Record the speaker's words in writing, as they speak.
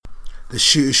The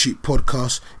Shoot Shoot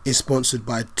podcast is sponsored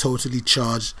by Totally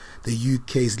Charged, the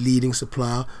UK's leading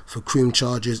supplier for cream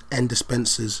chargers and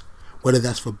dispensers, whether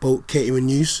that's for bulk catering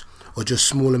use or just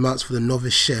small amounts for the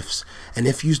novice chefs. And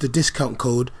if you use the discount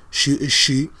code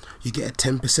SHOOTERSHOOT, you get a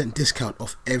 10% discount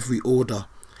off every order.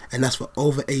 And that's for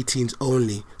over 18s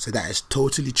only. So that is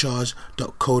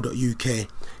totallycharged.co.uk.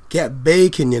 Get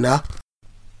baking, you know.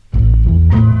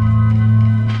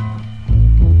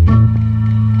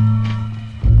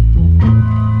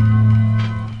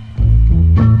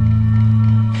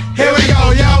 Here we go,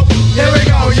 yo. Here we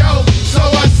go, yo. So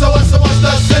what's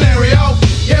the scenario?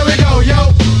 Here we go,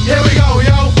 yo. Here we go,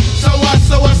 yo. So what's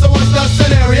the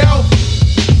scenario?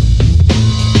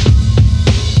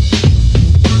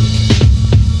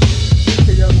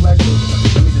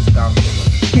 Let me just down.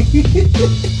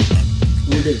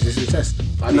 This is a test.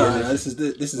 No, this is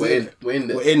it. We're in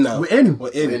there. We're in now. We're in. We're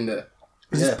in. We're in there.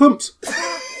 This Yeah. is pumps.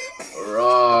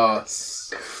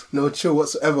 Ross. No chill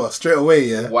whatsoever. Straight away,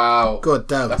 yeah. Wow. God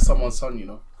damn. That's someone's son, you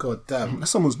know. God damn.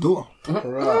 That's someone's daughter.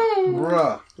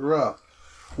 Rah.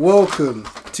 Welcome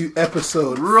to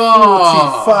episode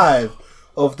Rah. 45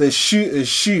 of the Shoot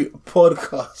Shoot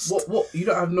podcast. What? You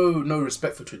don't have no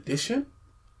respect for tradition?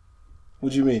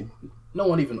 What do you mean? No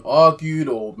one even argued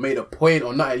or made a point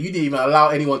or nothing. You didn't even allow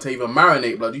anyone to even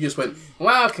marinate, blood. You just went,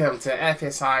 welcome to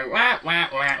episode. You know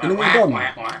what you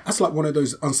done? That's like one of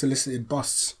those unsolicited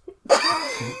busts.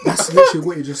 That's literally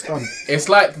what you just done. It's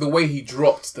like the way he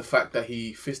dropped the fact that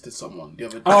he fisted someone the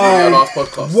other day in the last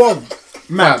podcast. Whoa,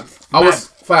 man.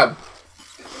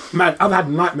 Man, I've had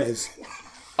nightmares.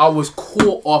 I was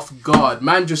caught off guard.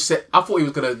 Man just said, I thought he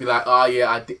was gonna be like, oh yeah,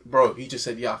 I did. Bro, he just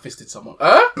said, yeah, I fisted someone.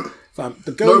 Fam,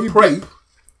 the girl No you prep. beat,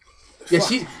 Yeah,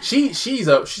 she's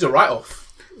a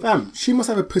write-off. fam, she must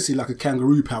have a pussy like a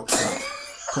kangaroo pouch, bruv.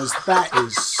 Because that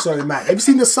is so mad. Have you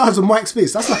seen the size of Mike's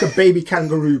fist? That's like a baby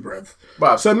kangaroo, bruv.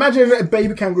 Bruv. So imagine a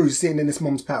baby kangaroo sitting in this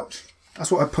mum's pouch. That's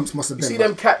what her pumps must have been. See bruv.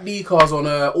 them Cat D cars on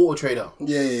Auto Trader?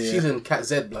 Yeah. She's in Cat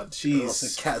Z, blood.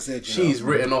 It's a Cat Z, you know. She's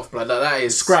written off, blood. That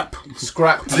is Scrap.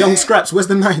 Young Young scraps, where's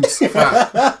the nines?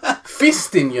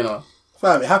 fisting, you know.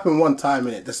 Fam, it happened one time,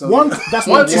 innit? That's One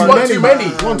too many.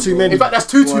 One too many. In fact, that's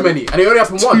two too many, and it only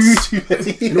happened once. too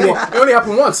many. You know what? It only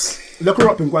happened once. Look her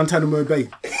up in Guantanamo Bay.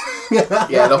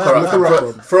 Yeah, lock her up. her up, Throw,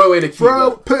 bro. throw away the key.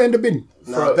 blood. Put it in the bin.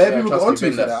 Nah, baby, yeah, we trust got me, onto me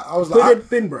bin for that. that. I was Put like, it in the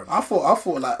bin, bro. I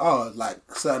thought like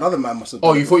certain other man must have. Oh,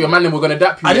 done you it thought your before. man were gonna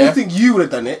dap you? I yeah? didn't think you would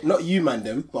have done it, not you, man,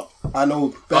 them, but I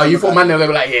know. Oh, you thought man they were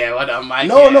gonna be like, yeah, what up, man?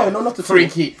 No, yeah. no, not at all.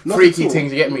 Freaky Not freaky at all.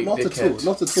 things. You get me? Not at dickhead. all.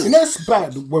 Not at all. You know it's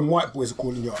bad when white boys are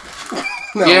calling you up.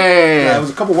 No, Yeah. There was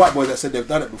a couple of white boys that said they've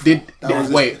done it before.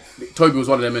 Wait, Toby was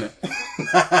one of them,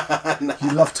 innit?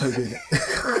 You love Toby,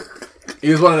 innit?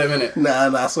 He was one of them, innit?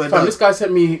 Nah, I swear Fam, down. this guy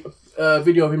sent me a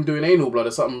video of him doing anal blood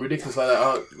or something ridiculous like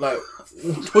that. Like,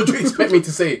 what do you expect me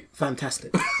to say?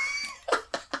 Fantastic.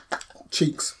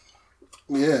 Cheeks.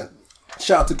 Yeah.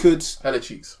 Shout out to Kuds Hella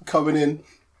cheeks. coming in.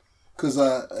 Because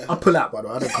I pull out, by the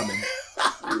way. I don't come in.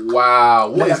 Wow.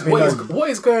 Let me know. What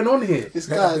is going on here? this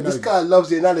Let me know. guy loves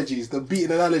the analogies, the beating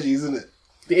analogies, isn't it?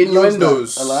 The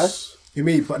innuendos. Alive? You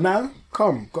mean? But now,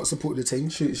 come. Got to support the team.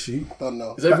 Shoot. Don't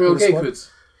know. Is everything Back okay, with the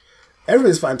Kuds?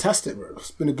 Everything's fantastic, bro.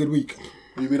 It's been a good week.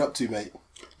 What you been up to, mate?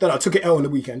 Then I took it L on the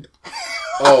weekend.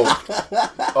 Oh.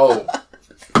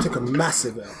 Took a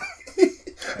massive L.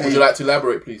 Would you like to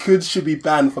elaborate, please? Kuds should be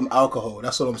banned from alcohol.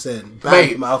 That's what I'm saying. Banned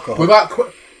Mate, from alcohol. without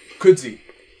Kudsy,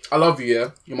 I love you, yeah?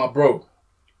 You're my bro.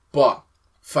 But,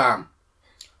 fam,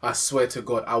 I swear to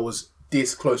God, I was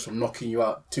this close from knocking you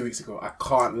out 2 weeks ago. I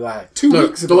can't lie. 2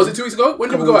 weeks ago? Was it 2 weeks ago? When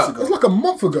did we go weeks out? ago. It was like a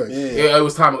month ago. Yeah, it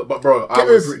was time, but bro, Get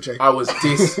over it, Jay. I was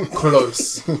this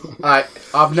close. Like,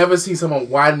 I've never seen someone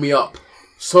wind me up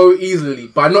so easily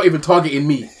by not even targeting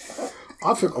me.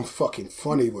 I think I'm fucking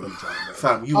funny when I'm drunk, bro.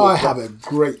 Fam, you I were have a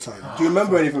great time. Do you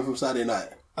remember anything from Saturday night?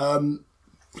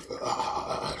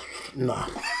 Nah.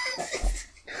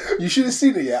 You should have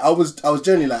seen it, yeah. I was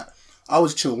generally like, I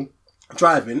was chill,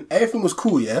 driving, everything was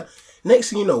cool, yeah.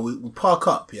 Next thing you know, we park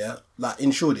up, yeah, like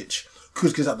in Shoreditch.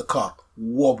 Kuds gets out the car,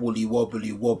 wobbly.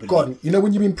 God, you know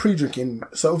when you've been pre-drinking,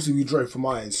 so obviously we drove from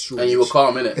mine, and you were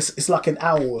calm, innit? It's like an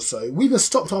hour or so. We even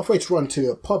stopped halfway to run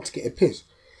to a pub to get a piss.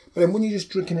 But then when you're just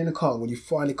drinking in the car, when you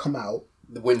finally come out,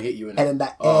 The wind hit you, innit? and then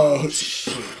that air hits,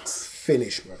 shit.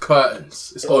 finish, bro.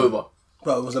 Curtains. It's over.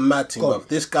 Bro, it was a mad thing, bro.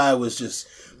 This guy was just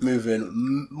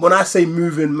moving. When I say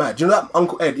moving mad, do you know that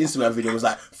Uncle Ed Instagram video was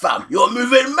like, fam, you're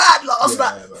moving mad last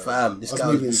night. bro. Fam, this I was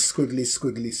guy moving was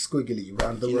squiggly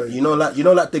around the road. you know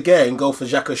like the guy and go for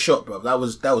Jacques shot, bro. That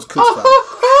was Kuds,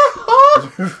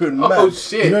 fam. Moving mad. Oh,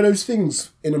 shit. You know those things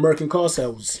in American car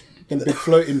sales? Them big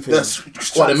floating things.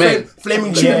 What, the men?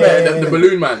 Flaming The, tube the, man. the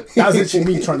balloon man. That was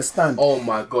literally me trying to stand. Oh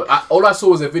my god! All I saw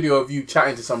was a video of you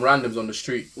chatting to some randoms on the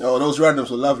street. Oh, those randoms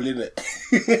were lovely, innit?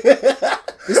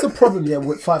 This is the problem, yeah,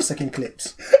 with 5-second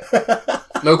clips.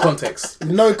 No context.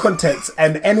 No context,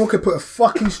 and anyone could put a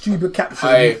fucking stupid caption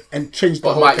Aye. and change the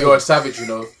But whole Mike, thing. you're a savage, you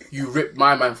know. You ripped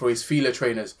my man for his Fila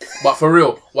trainers. But for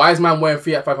real, why is man wearing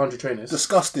Fiat 500 trainers?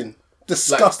 Disgusting. Like,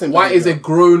 Disgusting. why is a behaviour.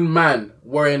 grown man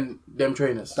wearing them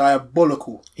trainers?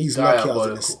 Diabolical. He's lucky I was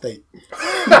in Diabolical. a state.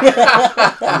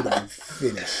 I would have been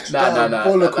finished. Nah.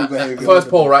 Diabolical behaviour. First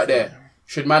poll right there.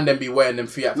 Should man then be wearing them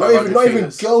Fiat 500 Not even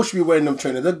trainers? girls should be wearing them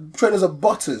trainers. The trainers are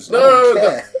butters. I No, don't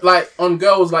care. like on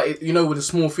girls, like you know, with the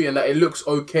small feet and that, it looks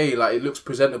okay, like it looks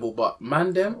presentable. But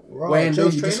man, them wearing Jay,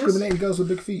 those you trainers. discriminating girls with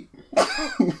big feet.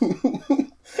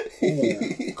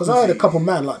 Because I heard a couple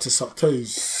man like to suck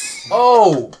toes.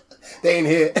 Oh, They ain't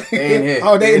here. they ain't here.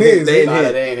 Oh, they ain't here. They ain't Nah,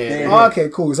 here. they ain't here. Oh, okay,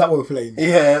 cool. Is that what we're playing?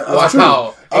 Yeah. Watch true.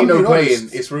 out! I'm Ain't no being playing.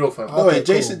 honest. It's real, fam. No, wait,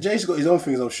 cool. Jason's got his own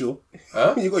things, I'm sure.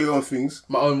 Huh? You got your own things.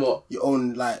 My own what? Your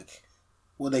own, like,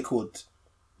 what are they called?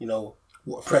 You know,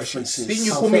 What preferences. Didn't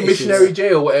you How call me fetishes. missionary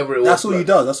J or whatever it was? That's all he like?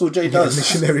 does. That's all Jay does.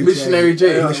 Missionary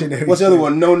J. Yeah. Missionary What's the other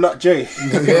one? No Nut J.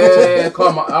 Yeah,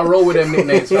 come on. I roll with them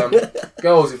nicknames, fam.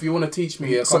 Girls, if you want to teach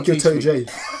me, come Suck your teach toe, me. Jay.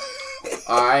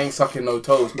 I ain't sucking no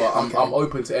toes, but I'm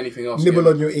open to anything else. Nibble yeah.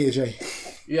 on your ear, Jay.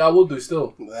 Yeah, I will do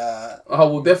still. I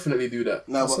will definitely do that.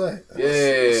 No, What's but that?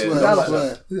 Yeah, swear, I I like swear.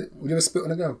 that. Is it? Would you ever spit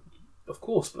on a girl? Of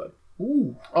course, blood.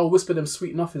 Ooh, I'll whisper them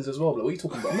sweet nothings as well, blood. What are you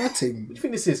talking about? What nothing. do you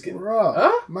think this is, kid? Bruh.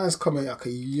 Huh? Man's coming like a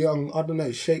young, I don't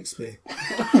know, Shakespeare.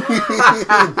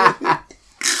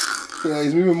 Yeah,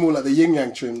 he's moving more like the Yin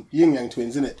Yang twins,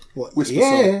 isn't it? What? Whisper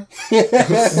Yeah.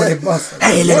 When they bust.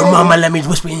 Hey, little mama, let me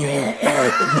whisper in your ear.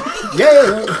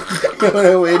 Yeah.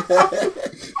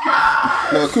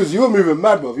 No, because you were moving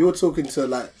mad, bro. You were talking to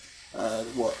like,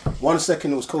 what? 1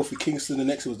 second it was Kofi Kingston, the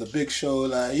next it was The Big Show.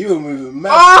 Like you were moving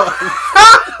mad.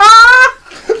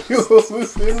 You were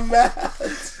moving mad.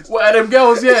 What are them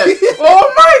girls? Yeah.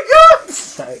 Oh my god!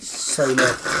 That is so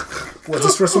low. What, is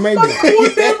this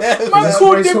WrestleMania? Man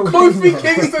called them Kofi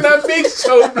Kingston and Big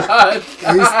Show, blood. It's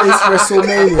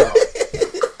WrestleMania.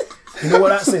 You know what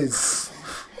that says?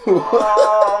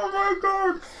 Oh my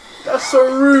god. That's so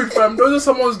rude, fam. Those are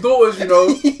someone's daughters, you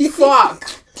know. Fuck.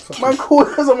 Man called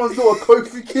someone's daughter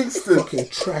Kofi Kingston. Fucking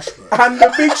trash, bro. And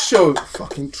The Big Show.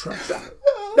 Fucking trash.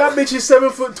 That bitch is 7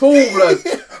 foot tall, blood.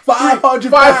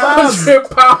 500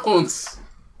 £500.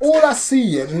 All I see,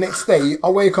 yeah, the next day, I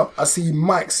wake up, I see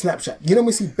Mike's Snapchat. You know when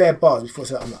we see bare bars before,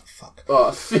 so I'm like, fuck.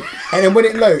 Oh, And then when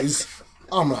it loads,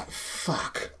 I'm like,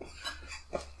 fuck.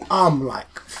 I'm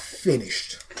like,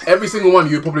 finished. every single one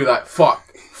you're probably like, fuck.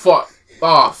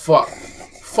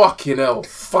 Fucking hell,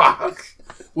 fuck.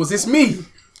 Was this me?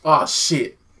 Ah,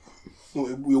 shit.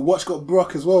 Your watch got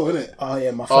Brock as well, innit? Oh,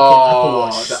 yeah, my fucking Apple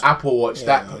Watch. The Apple Watch.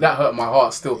 That hurt my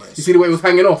heart still. You see the way it was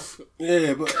hanging off?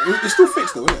 Yeah, but it's still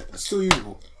fixed though, isn't it? It's still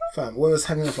usable. Fam, where it was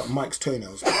hanging off like Mike's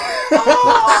toenails. Bro. The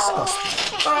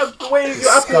way your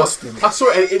Apple Watch. Disgusting. I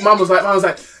saw it and Mum was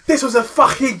like, this was a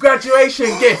fucking graduation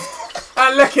gift.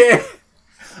 And look at it.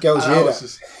 Girls, you hear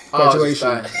that? Graduation.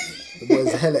 like, The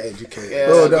boy's hella educated. yeah,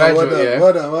 Well done, graduate, well yeah.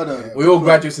 done, well done. We all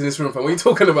graduates in this room, fam. What are you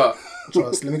talking about?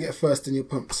 Trust, let me get first in your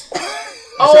pumps.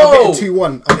 Oh! I bet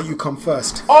 2-1. I let you come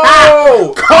first.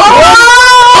 Oh!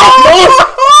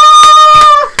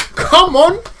 Come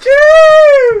on!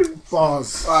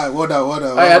 Bars. Alright, well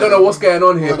done. Hey, I don't know what's going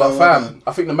on here, Well but done, well fam, done.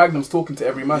 I think the Magnum's talking to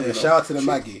every man. Yeah, you know? shout out to the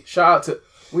Maggie. Shout out to.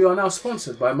 We are now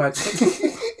sponsored by Magnum.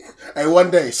 Hey,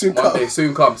 one day, soon One come. day,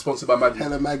 soon come, sponsored by Magnum.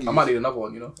 Hella Maggie. I might need another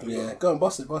one, you know? Yeah, go on,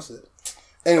 bust it.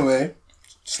 Anyway,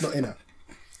 It's not in it.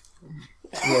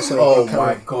 Yeah, sorry, Oh carry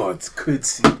my on. god, could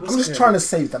see. I'm just trying to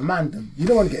save the mandem. You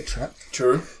don't want to get trapped.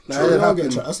 True. nah, You it don't want to happened.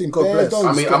 get trapped. I've seen God bare bless. dogs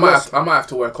I mean, get I lost. might have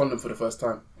to wear a condom for the first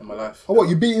time in my life. Oh, what?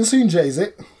 You beating soon, Jay, is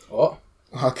it? What?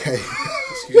 Okay.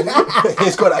 He's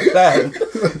got that plan.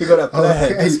 He got that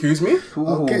plan. Okay. Excuse me?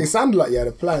 Okay, it sounded like you had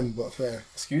a plan, but fair.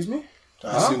 Excuse me?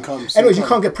 Soon comes. Anyways, you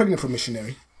can't get pregnant from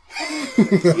missionary.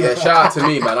 Yeah, shout out to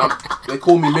me, man. They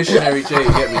call me Missionary J, you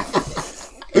get me?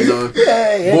 You know,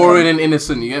 Yeah. boring and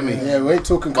innocent, you get me? Yeah, we ain't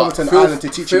talking coming But to an feel, island to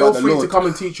teach you feel about the free Lord. to come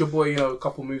and teach your boy, you know, a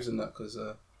couple moves and that, because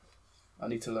I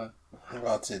need to learn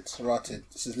Rotted.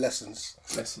 This is lessons.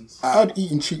 lessons. I'd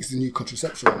eating cheeks the new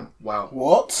contraception. Wow.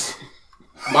 What?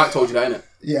 Mike told you that, innit?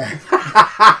 Yeah.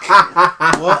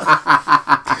 What?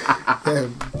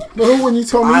 them. No, when you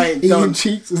told me I eating don't-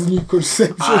 cheeks is a new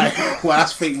conception. Well,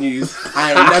 that's fake news.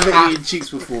 I ain't never eaten cheeks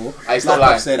before. I Like still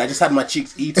lie. I've said, I just had my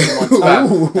cheeks eaten one time.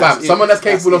 Fam, That's it. someone that's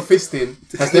capable of That's fisting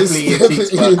has definitely eaten cheeks.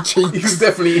 definitely Fam. eaten cheeks. He's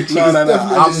definitely eaten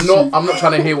cheeks. No. I'm not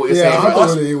trying to hear what you're Yeah, saying. I fam. don't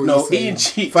wanna hear what No, you're saying. eating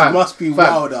cheeks Fam, must be fam,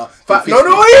 wilder. Fam, than no,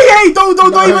 fisting. hey, don't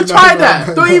No, even no, try no, that.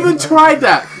 no, Don't no, even try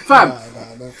that, fam.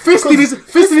 Fisting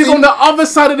is on the other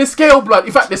side of the scale, blood.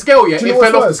 In fact, the scale, yeah, Do you it know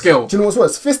what's fell off the worse? scale. Do you know what's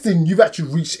worse? Fisting, you've actually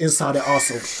reached inside the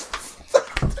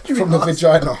arsehole from the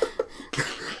vagina.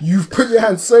 You've put your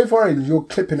hand so far in, you're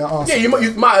clipping the arsehole. Yeah, you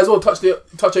might as well touch a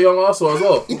young arsehole as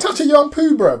well. You touch a young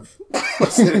poo, bruv.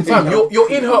 Fam,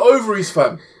 you're in her ovaries,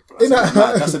 fam.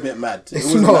 That's a bit mad. It It's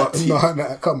wasn't not. that deep.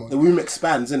 No, come The on. womb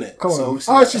expands, innit? Come So on.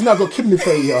 obviously Oh, she's now got kidney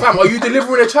failure. Fam, are you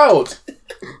delivering a child?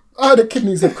 Oh, the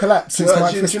kidneys have collapsed since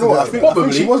my do you fisted know what? I out. think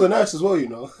Probably. she was a nurse as well, you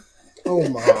know. Oh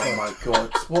my Oh god. my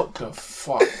god, what the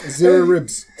fuck? 0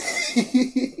 ribs.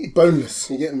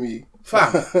 Boneless. You get me?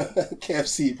 Fam,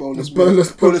 KFC, boneless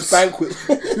Boneless boneless poops. banquet.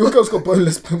 Your girl's got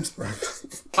boneless pumps, bro.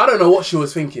 I don't know what she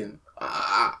was thinking.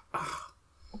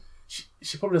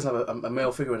 She probably doesn't have a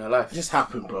male figure in her life. It just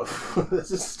happened, bro.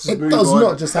 Just It move does on.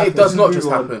 not just happen. It does not Move just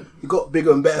on. happen. You got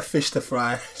bigger and better fish to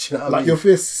fry. Do you know what I Like mean? your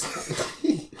fists.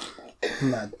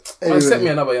 Mad. Man, sent me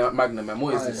another Magnum, man.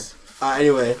 What is this?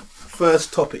 Anyway,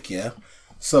 first topic, yeah.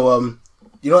 So,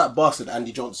 you know that bastard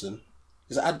Andy Johnson?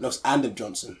 Is it Adam? No, it's Adam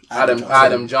Johnson.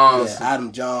 Adam Johnson. Yeah,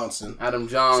 Adam Johnson. Adam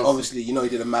Johnson. Obviously, you know he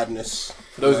did a madness.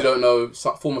 For those who don't know,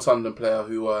 former Sunderland player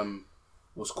who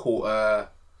was caught.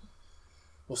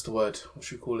 What's the word? What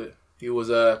should we call it? He was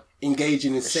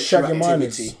Engaging in sexual Shagging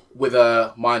activity. minors.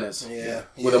 with minors. Yeah,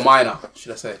 With yeah. a minor,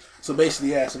 should I say? So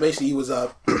basically, he was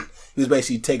he was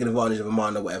basically taking advantage of a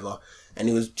minor or whatever, and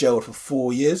he was jailed for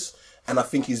 4 years, and I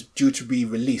think he's due to be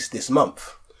released this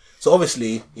month. So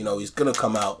obviously, you know, he's gonna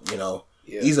come out. You know,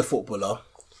 Yeah. he's a footballer,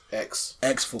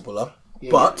 ex-footballer,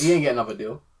 Yeah, but he ain't getting another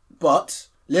deal. But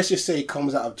let's just say he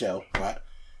comes out of jail, right?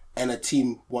 And a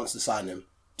team wants to sign him.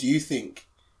 Do you think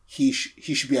he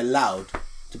should be allowed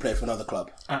to play for another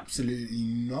club? Absolutely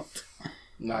not.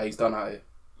 Nah, he's done out here.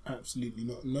 Absolutely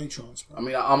not. No chance, bro. I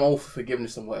mean, I'm all for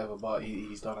forgiveness and whatever, but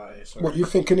he's done out here. Sorry. What, you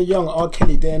think in a young R.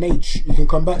 Kelly day and age, you can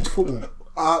come back to football?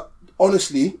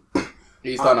 Honestly,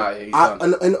 He's done out here. He's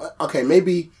done. okay,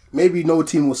 maybe no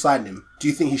team will sign him. Do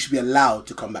you think he should be allowed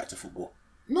to come back to football?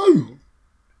 No.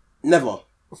 Never.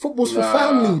 Football's for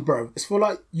family, bro. It's for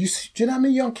like, do you know how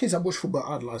many young kids that watch football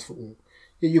idolise football?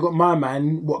 Yeah, you got my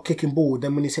man, kicking ball,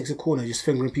 then when he takes a corner, just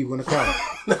fingering people in the crowd.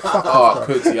 Fuck Oh, off,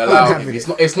 bro. could he allow have him? it.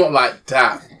 It's not like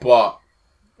that, but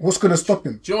What's going to stop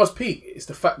him? do you know what's peak? It's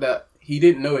the fact that he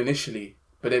didn't know initially,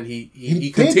 but then he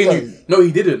did, continued. No,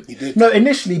 he didn't. No,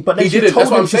 initially, but then He she didn't. told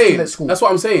That's what him I'm she's still saying. at school. That's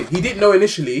what I'm saying. He didn't know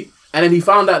initially, and then he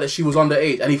found out that she was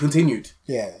underage, and he continued.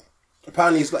 Yeah.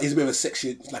 Apparently, he's a bit of a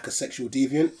sexual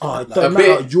deviant. Oh, it Like, don't a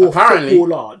matter. bit, You're apparently. a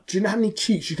footballer. Do you know how many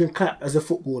cheeks you can clap as a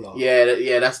footballer?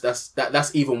 Yeah,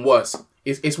 that's even worse.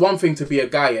 It's one thing to be a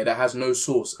guy that has no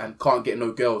source and can't get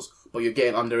no girls, but you're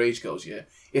getting underage girls. Yeah,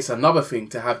 it's another thing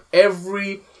to have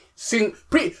every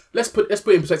let's put it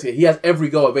in perspective. He has every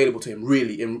girl available to him.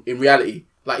 Really, in reality,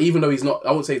 like even though he's not,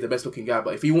 I wouldn't say he's the best looking guy,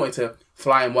 but if he wanted to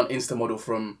fly in one Insta model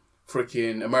from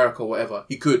freaking America or whatever,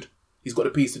 he could. He's got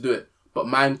the piece to do it. But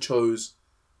man chose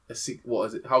what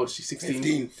is it? How old is she?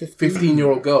 16?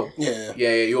 15-year-old girl. Yeah.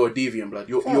 You're a deviant, blood.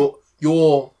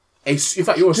 In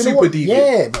fact, you're a Do you know super what? deviant.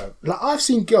 Yeah, bro. Like, I've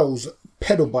seen girls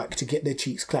pedal bike to get their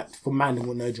cheeks clapped for man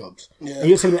with no jobs. Yeah. And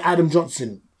you're telling me Adam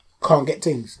Johnson can't get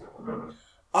things?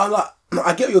 I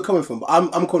get where you're coming from, but I'm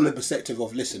coming from the perspective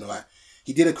of, listen, right?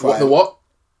 He did a crime. What the what?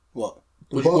 What?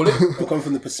 What do you call it? I'm coming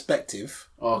from the perspective.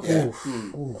 Okay.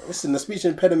 Listen, the speech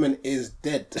impediment is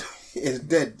dead. It's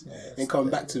dead. Ain't coming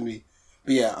back to me.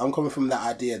 But yeah, I'm coming from that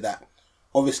idea that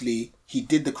obviously he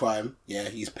did the crime. Yeah,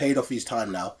 he's paid off his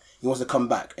time now. He wants to come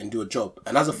back and do a job.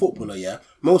 And as a footballer, yeah,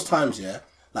 most times, yeah,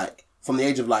 like from the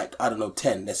age of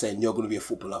 10, they're saying you're going to be a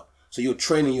footballer. So you're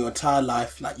training your entire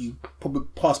life. Like you probably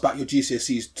pass back your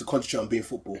GCSEs to concentrate on being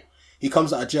football. He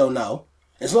comes out of jail now.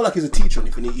 It's not like he's a teacher or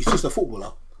anything. He's just a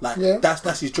footballer. Like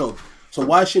that's his job. So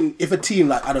why shouldn't, if a team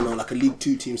like a League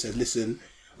 2 team says, listen,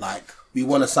 like we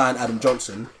want to sign Adam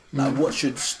Johnson, like what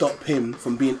should stop him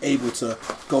from being able to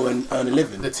go and earn a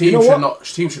living? The team should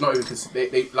not even consider.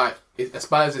 They like as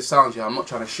bad as it sounds. Yeah, I'm not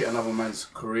trying to shit another man's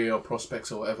career or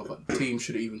prospects or whatever, but the team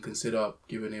should even consider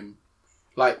giving him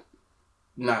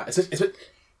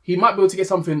he might be able to get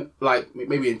something like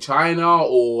maybe in China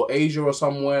or Asia or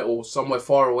somewhere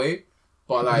far away.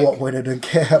 But like, What, where they don't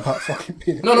care about fucking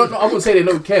people? no, I wouldn't say they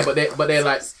don't care, but they're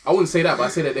like, I wouldn't say that, but I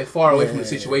say that they're far away from the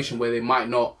situation where it might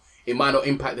not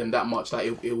impact them that much. Like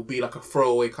it will be like a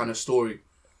throwaway kind of story.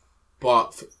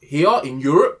 But here in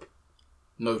Europe,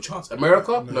 no chance.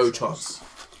 America, no chance.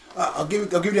 I'll give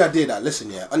you the idea that,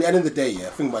 listen, yeah, at the end of the day, yeah,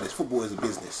 think about this, football is a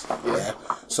business, yeah.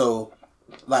 So,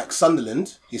 like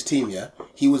Sunderland, his team, yeah,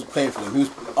 he was playing for them. He was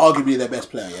arguably their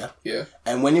best player, yeah. Yeah.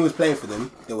 And when he was playing for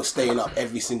them, they were staying up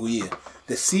every single year.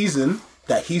 The season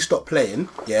that he stopped playing,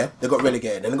 yeah, they got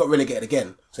relegated, and they got relegated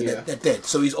again. So they're dead.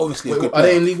 So he's obviously a good Are player.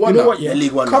 they in League One You know now? what? Yeah, Yeah,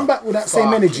 League One come now. back with that same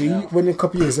Fucking energy hell. when in a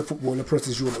couple of years of football and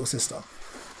protest your little sister.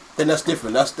 Then that's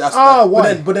different. That's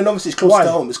why? But then obviously it's closer Why?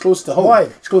 to home. It's closer to home. Why?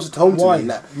 It's closer to home Why? to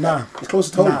me. Nah. It's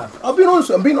closer to home. Nah. I'm being honest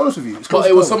with you. It's But closer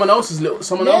it was to home.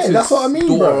 someone Yeah, else's that's what I mean,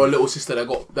 daughter bro. or little sister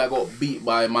that got beat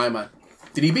by my man.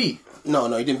 Did he beat?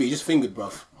 No, he didn't beat. He just fingered,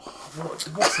 bruv.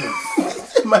 What's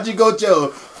it? Imagine go jail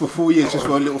for 4 years just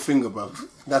for a little finger, bruv.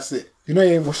 That's it. You know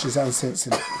he ain't washed his hands since.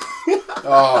 Innit?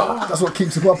 Oh, That's what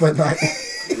keeps him up at night.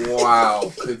 wow.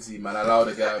 Kudzi, man. Allow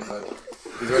the guy, man.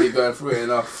 He's already going through it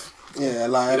enough. Yeah, I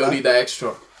lie. You don't need that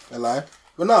extra. I lie.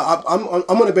 But no, I'm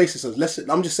on the basis of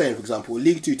I'm just saying, for example, a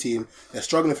League 2 team, they're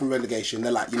struggling from relegation.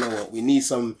 They're like, you know what, we need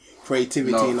some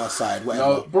creativity in our side, whatever.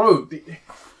 No, bro.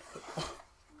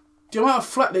 Do you know how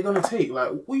flat they're gonna take?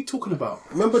 Like, what are you talking about?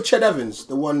 Remember Ched Evans,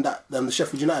 the one that the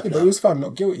Sheffield United But player? he was found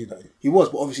not guilty though. He was,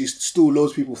 but obviously still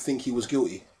loads of people think he was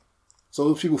guilty. So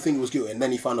those people think he was guilty, and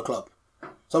then he found a club.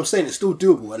 So I'm saying it's still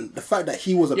doable, and the fact that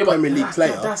he was a Premier League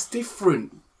player, That's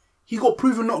different. He got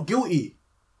proven not guilty,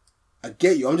 I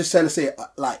get you. I'm just trying to say,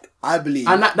 like, I believe,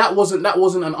 and that wasn't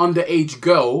an underage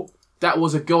girl. That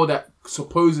was a girl that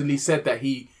supposedly said that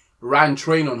he ran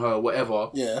train on her, or whatever.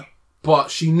 yeah, But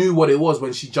she knew what it was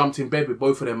when she jumped in bed with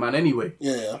both of them, man. Anyway,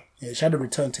 yeah. Yeah, she had a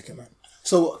return ticket, man.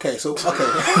 So okay.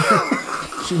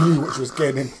 She knew what she was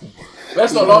getting in.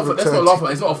 let's not laugh. Let's not laugh.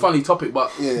 It's not a funny topic,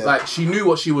 but Yeah. like she knew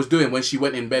what she was doing when she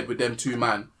went in bed with them two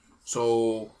man.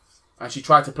 So, and she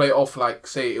tried to play it off like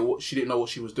she didn't know what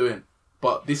she was doing.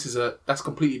 But that's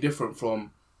completely different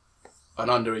from an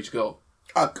underage girl.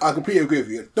 I completely agree with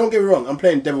you. Don't get me wrong. I'm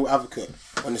playing devil advocate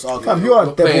on this argument. Fam, you are a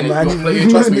You're playing devil, it- man. you're playing- You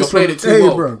trust know me, you're this playing from it too day,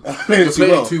 well. bro. I'm playing You're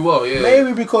playing it too well, yeah.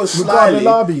 Maybe because Regarding slyly,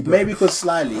 Larby, bro. maybe because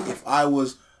slyly, if I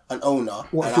was an owner,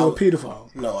 What and if you're a I-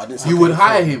 paedophile? No, I didn't. Say You would paedophile.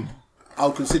 hire him. I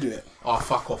would consider it. Oh,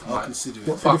 fuck off, I'll man. consider it.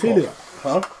 What, Fuck paedophilia? off.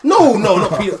 Huh? No,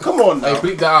 not Peter. Come on Hey, now.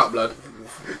 bleep that out, blood.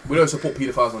 We don't support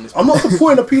paedophiles on this. I'm not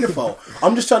supporting a paedophile.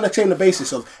 I'm just trying to claim the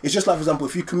basis of, it's just like, for example,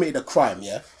 if you committed a crime,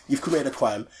 yeah? You've committed a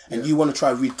crime and you want to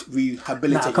try rehabilitate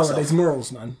Nah, come on, yourself. there's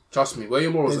morals, man. Trust me. Where are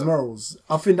your morals? There's at? morals.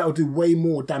 I think that will do way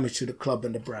more damage to the club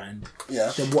and the brand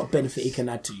Yeah. than what benefit it can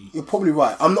add to you. You're probably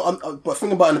right. But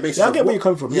think about it on the basis Yeah, I of get where you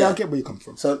come from. Yeah, I get where you come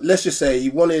from. So let's just say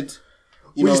you wanted,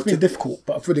 you We're know, just being difficult,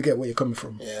 but I fully get where you're coming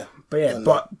from. Yeah. But yeah,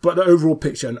 but the overall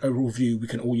picture and overall view, we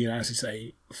can all unanimously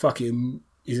say, fuck him,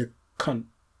 he's a cunt.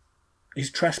 He's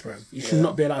trash, bro. He should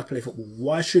not be allowed to play football.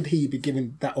 Why should he be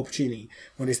given that opportunity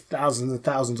when there's thousands and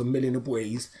thousands of millions of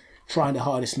boys trying their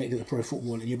hardest to make it to pro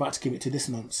football and you're about to give it to this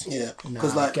nonce? Yeah, Nah,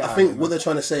 because like get I out think of here, what they're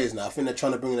trying to say is now, I think they're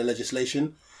trying to bring in a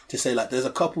legislation to say like there's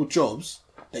a couple jobs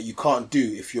that you can't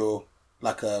do if you're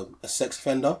like a sex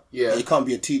offender. Yeah. Like, you can't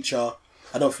be a teacher.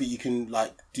 I don't think you can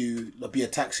be a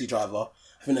taxi driver.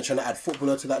 I think they're trying to add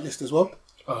footballer to that list as well.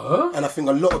 And I think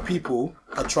a lot of people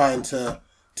are trying to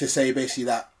say basically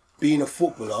that being a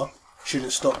footballer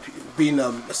shouldn't stop being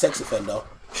a sex offender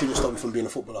shouldn't stop you from being a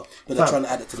footballer. But they're trying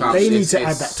to add it to the Fam, list. They need It's- to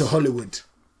add it's- that to Hollywood.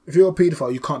 If you're a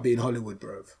paedophile, you can't be in Hollywood,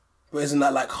 bro. But isn't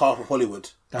that like half of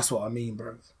Hollywood? That's what I mean,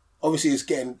 bro. Obviously, it's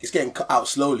getting cut out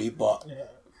slowly, but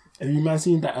Have you man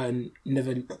seen that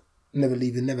Never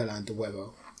Leaving Neverland or whatever?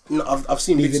 no, I've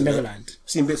seen bits Leaving of Neverland. it.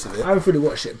 Seen bits of it. I haven't fully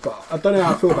watched it, but I don't know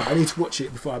how I feel about it. I need to watch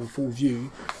it before I have a full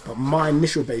view. But my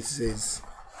initial basis is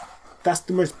that's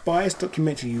the most biased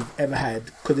documentary you've ever had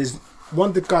because there's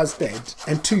one, the guy's dead,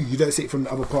 and two, you don't see it from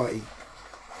the other party.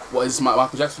 What is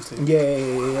Michael Jackson's thing?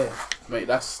 Yeah. Mate,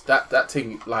 that's that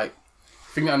thing. Like,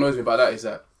 the thing that annoys me about that is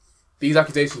that these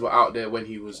accusations were out there when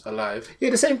he was alive, Yeah,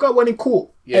 the same guy went in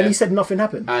court Yeah. and he said nothing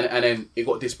happened. and then it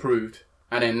got disproved,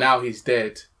 and then now he's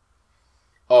dead.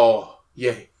 Oh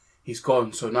yeah, he's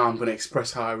gone. So now I'm gonna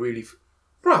express how I really,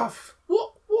 bruv.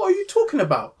 What are you talking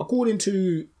about? According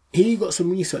to, he got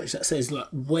some research that says like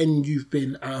when you've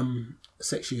been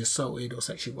sexually assaulted or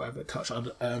sexually whatever touched, I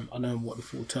don't know what the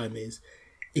full term is.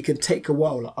 It can take a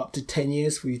while, like up to 10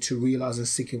 years for you to realise and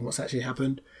sink in what's actually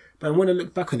happened. But when I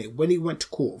look back on it, when he went to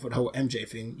court for the whole MJ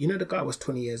thing, you know the guy was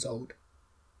 20 years old.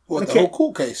 What, the Okay. whole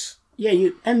court case? Yeah,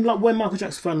 and like when Michael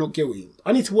Jackson found not guilty,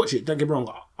 I need to watch it, don't get me wrong,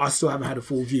 I still haven't had a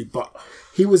full view, but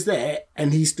he was there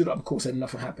and he stood up in court and said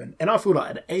nothing happened. And I feel like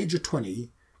at the age of 20,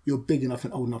 you're big enough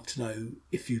and old enough to know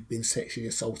if you've been sexually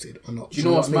assaulted or not. Do you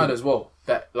know what's what I mad mean? as well?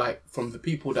 That like from the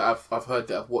people that I've heard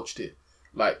that have watched it,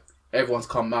 like everyone's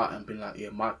come out and been like, yeah,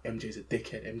 MJ's a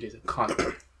dickhead, MJ's a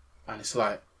cunt. And it's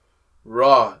like,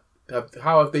 rah,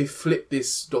 how have they flipped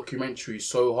this documentary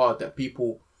so hard that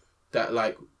people that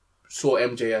like saw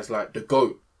MJ as like the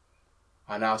GOAT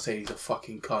are now saying he's a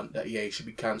fucking cunt, that yeah, he should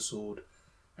be cancelled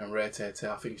and rare tear.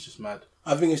 I think it's just mad.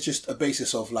 I think it's just a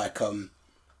basis of like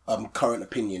current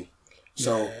opinion.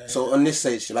 So on this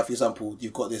stage, like for example,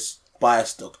 you've got this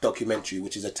biased documentary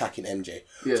which is attacking MJ.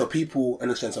 Yeah. So people, in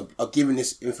a sense, are giving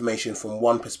this information from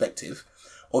one perspective.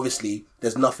 Obviously,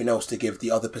 there's nothing else to give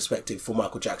the other perspective for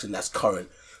Michael Jackson that's current.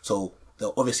 So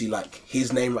obviously, like,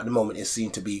 his name at the moment is seen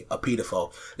to be a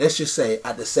paedophile. Let's just say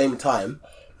at the same time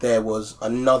there was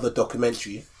another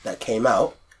documentary that came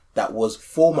out that was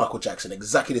for Michael Jackson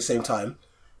exactly the same time.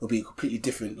 It'll be a completely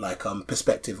different like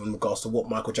perspective in regards to what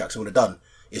Michael Jackson would have done.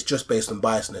 It's just based on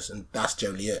biasness, and that's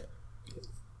generally it.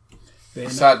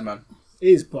 It's sad, man. It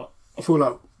is, but I feel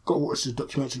like I've got to watch the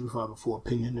documentary before I have a full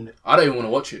opinion in it. I don't even want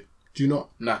to watch it. Do you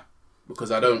not? Nah,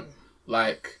 because I don't.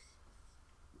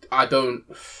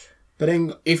 But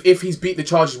then, if he's beat the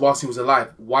charges whilst he was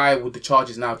alive, why would the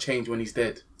charges now change when he's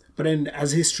dead? But then,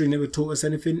 has history never taught us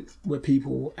anything where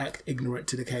people act ignorant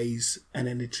to the case and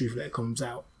then the truth that comes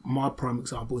out? My prime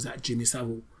example is that Jimmy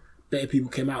Savile. Better people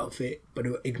came out of it, but they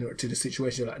were ignorant to the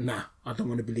situation. They're like, nah, I don't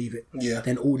want to believe it. Yeah.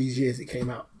 Then all these years it came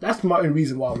out. That's my only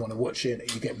reason why I want to watch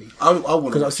it. You get me?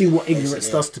 Because I've seen what ignorance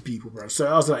does to people, bro. So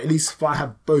I was like, at least if I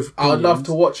have both, I'd love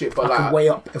to watch it, but I can weigh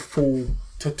up a full.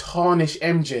 To tarnish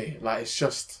MJ, like it's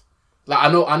just like I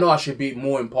know I should be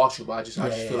more impartial, but I just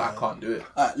feel like I can't do it.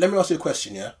 Let me ask you a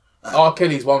question, yeah. R.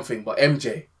 Kelly's one thing, but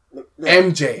MJ.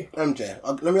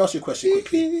 Let me ask you a question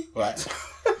quickly. Right.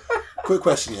 Quick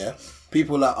question, yeah.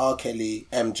 People like R. Kelly,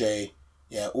 MJ,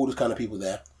 yeah, all those kind of people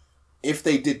there. If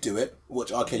they did do it,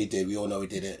 which R. Kelly did, we all know he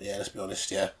did it. Yeah, let's be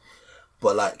honest, yeah.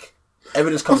 But like,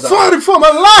 evidence comes out. I'm fighting for my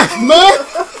life, man.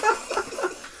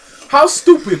 How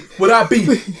stupid would I be?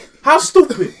 How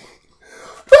stupid? 30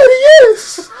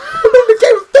 years. I've been in the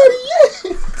game 30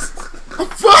 years. I'm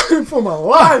fighting for my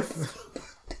life.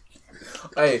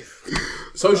 Hey,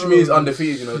 social media is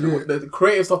undefeated, you know. The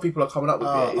creative stuff people are coming up with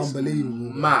here is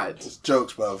unbelievable. Mad. It's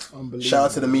jokes, bro. Shout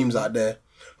out to the memes out there.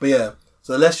 But yeah,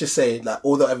 so let's just say, like,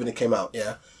 all the evidence came out,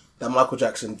 yeah, that Michael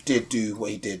Jackson did do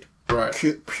what he did. Right.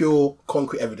 Pure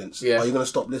concrete evidence. Yeah. Are you going to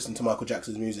stop listening to Michael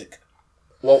Jackson's music?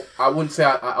 Well, I wouldn't say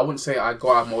I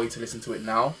go out of my way to listen to it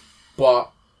now,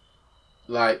 but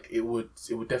like it would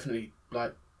definitely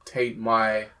like taint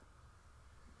my.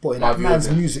 Boy, that man's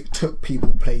music took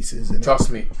people places.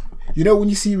 Trust me. You know when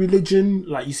you see religion,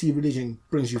 like you see religion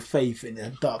brings you faith in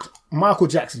the dark. Michael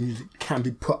Jackson's music can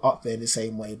be put up there in the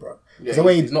same way, bro. Yeah, the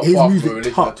way his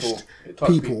music touched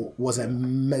people was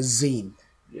amazing.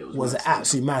 Yeah, it was an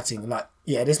absolute mad thing. Like,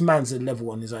 yeah, this man's a level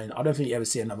on his own. I don't think you ever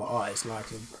see another artist like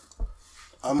him.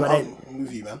 I'm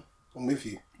with you, man. I'm with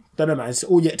you. Don't know, man. It's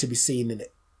all yet to be seen,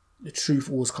 innit? The truth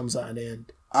always comes out in the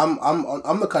end.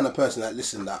 I'm the kind of person that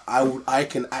that I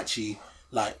can actually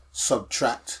like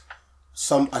subtract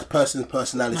a person's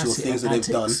personality or things that they've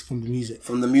done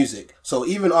from the music. So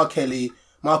even R. Kelly,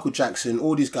 Michael Jackson,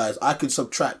 all these guys, I could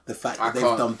subtract the fact that they've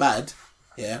done bad,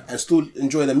 yeah, and still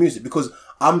enjoy their music because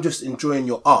I'm just enjoying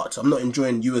your art. I'm not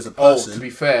enjoying you as a person. Oh, to be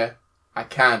fair, I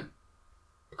can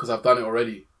because I've done it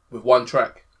already with one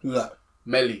track. Who's that?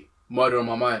 Melly. Murder on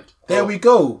My Mind. There we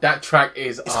go. That track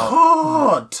is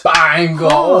hard. Banger.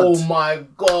 Hard. Oh my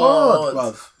god. Hard,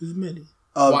 bruv. Who's Melly?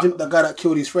 The guy that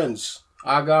killed his friends.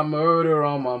 I got murder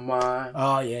on my mind.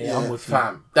 Oh yeah. I'm with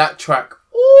fam. That track.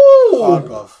 Ooh.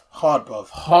 Hard, bruv.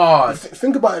 Hard.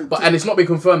 Think about it. And it's not been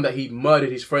confirmed that he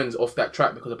murdered his friends off that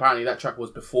track because apparently that track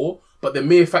was before. But the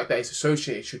mere fact that it's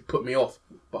associated should put me off.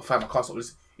 But fam, I can't stop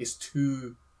listening. It's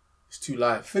too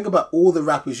live. Think about all the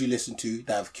rappers you listen to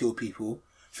that have killed people.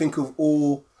 Think of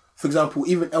all, for example,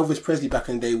 even Elvis Presley back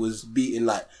in the day was beating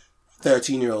like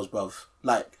 13-year-olds, bruv.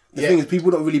 Like, the thing is,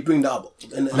 people don't really bring that up.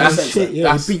 That's shit,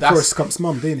 yeah. He beat Forrest Gump's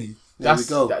mum, didn't he? There we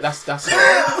go. That's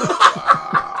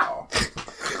wow.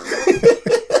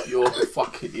 You're a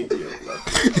fucking idiot,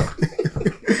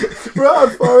 bro. Run,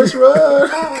 Forrest, run!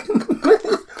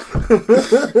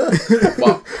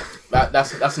 But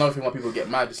that's another thing why people get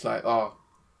mad. It's like,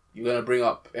 you're going to bring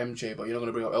up MJ, but you're not going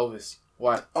to bring up Elvis.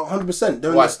 Why? 100%.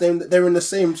 They're in the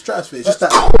same stratosphere. It's just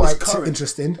that quite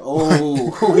interesting.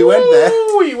 Oh, he went there.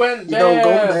 Oh, he went there. You don't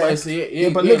go there.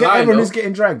 But but look at everyone who's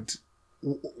getting dragged.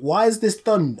 why is this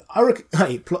done? I reckon.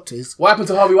 Hey, plot twist. What happened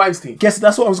to Harvey Weinstein? Guess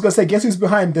that's what I was gonna say. Guess who's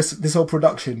behind this whole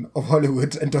production of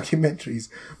Hollywood and documentaries?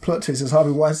 Plot twist is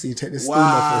Harvey Weinstein take this steam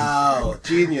off Wow,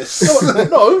 genius.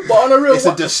 No, but on a real. It's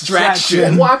a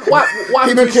distraction. What him.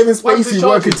 happened Him and Kevin what happened to Spacey his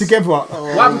working charges? together. What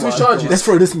happened to his charges? Let's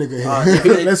throw this nigga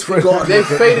here. Let's throw. They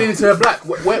faded into the black.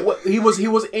 He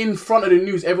was in front of the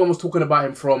news. Everyone was talking about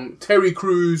him, from Terry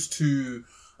Crews to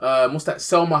what's that,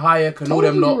 Selma Hayek and all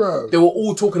them lot. Bro. They were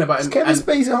all talking about him. Kevin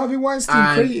Spacey and Harvey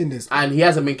Weinstein creating this. And he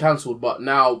hasn't been cancelled, but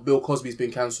now Bill Cosby's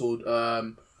been cancelled.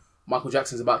 Michael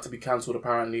Jackson's about to be cancelled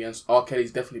apparently, and R.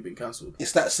 Kelly's definitely been cancelled.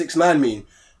 It's that 6ix9ine meme.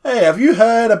 Hey, have you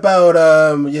heard about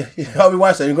Harvey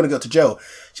Weinstein? You're gonna go to jail.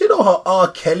 Do you know how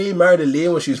R. Kelly married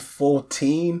Aaliyah when she was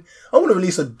 14? I'm gonna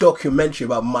release a documentary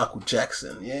about Michael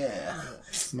Jackson. Yeah,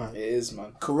 Man. It is,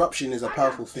 man. corruption is a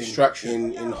powerful thing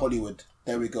Distraction. in Hollywood.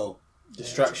 There we go.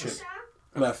 Distraction.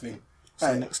 My thing. So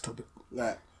Right, next topic.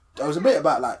 right. I was a bit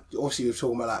about like, obviously we were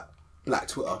talking about like Black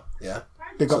Twitter. Yeah,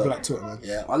 Big up Black Twitter, man.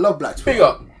 yeah. I love Black Twitter. Big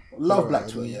up. Love Black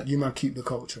Twitter. Yeah. You man keep the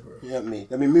culture, bro. You know what I mean?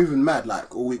 They've been moving mad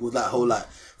like all week with that whole like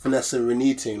Vanessa and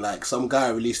Renee thing. Like some guy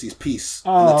released his piece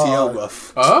in the TL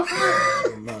buff. Huh?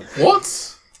 Mad,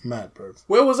 What? mad, bro.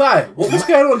 Where was I? What's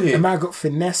going on The here? man got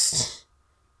finessed,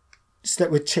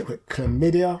 slept with chick with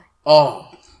chlamydia, Oh.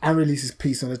 and released his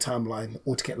piece on the timeline,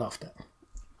 all to get laughed at.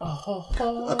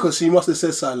 Because she must have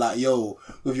said something like, "Yo,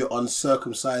 with your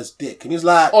uncircumcised dick," and he's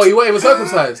like, Oh, he was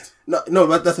circumcised. no,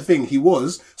 that's the thing. He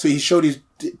was, so he showed his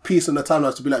piece on the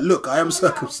timeline to be like, "Look, I am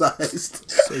circumcised."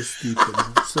 So stupid,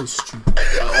 man. So stupid.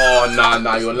 Oh,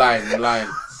 nah, you're lying. You're lying.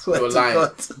 Swear You're to lying.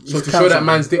 God. So to He's show that cancelled,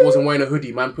 man's dick wasn't wearing a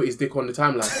hoodie, man put his dick on the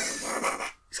timeline.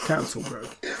 He's cancelled, bro.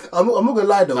 I'm not gonna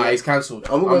lie though. Nah, he's cancelled.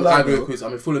 I'm not gonna lie, I agree though. with Chris.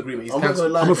 I'm in full agreement. He's I'm not gonna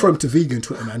cancelled. lie. I'm gonna though. throw him to vegan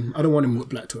Twitter, man. I don't want him with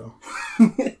Black Twitter.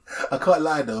 I can't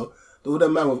lie though. All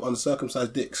them man with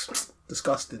uncircumcised dicks,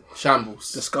 disgusting,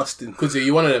 Shambles. disgusting. Kuzi,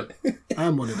 you one of them?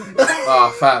 I'm one of them.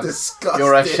 Ah, fam. Disgusting.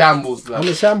 You're a shambles, I'm a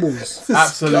blood. shambles.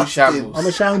 Absolute Disgusting. shambles. I'm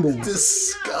a shambles.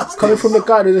 Disgusting. Coming from the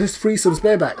guy that does threesomes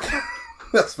bareback.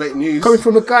 That's fake news. Coming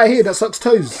from the guy here that sucks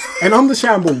toes. And I'm the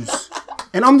shambles.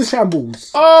 And I'm the shambles.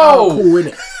 Oh! Cool,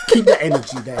 innit? Keep that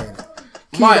energy there.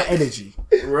 Keep Mate. that energy.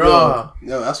 Rah.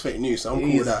 No, that's fake news. So I'm cool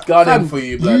He's with that. gunning for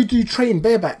you, You blood. do train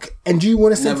bareback and you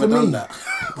want to send Never for done me?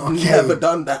 that. Never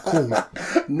done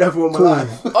that. Never in my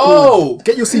life. Oh!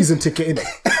 Get your season ticket in it.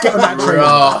 Get on that train.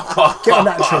 Rah. Get on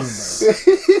that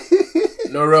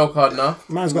train, No rail card now.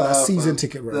 bro. Man's got a season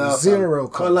ticket, bro. Nah, Zero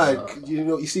fam. card. Can't lie. You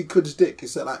know, you see Kud's dick.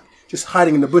 It's like just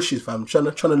hiding in the bushes, fam. Trying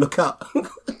to look out.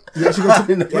 You actually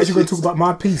going to talk about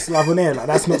my piece live on air? Like,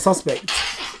 that's not suspect.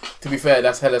 To be fair,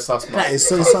 that's hella suspect. That is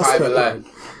so Can't suspect, even lie.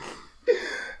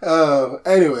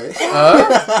 Anyway,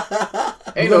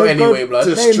 Ain't no anyway, blood.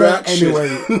 Distraction. Anyway,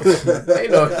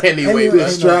 Ain't no anyway, Anyway, blood.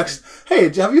 distraction. Hey,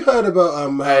 have you heard about how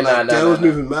nah, Dale's nah.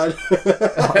 moving mad?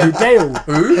 Dale.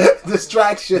 Who?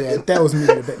 Distraction. Yeah, Dale's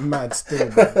moving a bit mad still,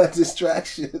 bro.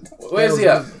 Distraction. Where's he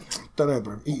at? Don't know,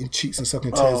 bro. Eating cheeks and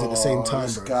sucking toes at the same time,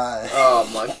 This bro. guy. Oh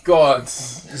my god.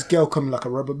 This girl coming like a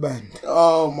rubber band.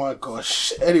 Oh my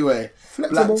gosh. Anyway,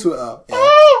 Black Flexible. Twitter. Yeah.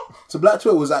 So Black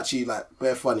Twitter was actually like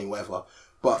bare funny, whatever.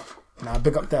 But Nah,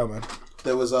 big up Dale, man.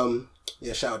 there was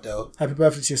yeah, shout out Dale. Happy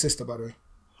birthday to your sister, by the way.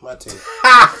 My team.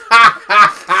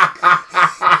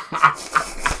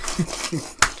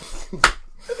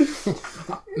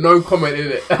 No comment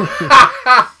in it.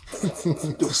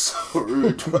 It was so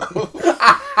rude, bro.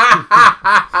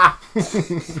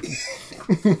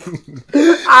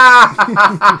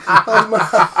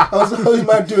 I was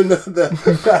man doing the See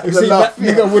laugh.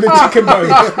 that nigga with a chicken bone.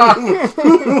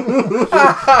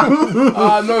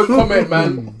 No comment,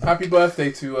 man. Happy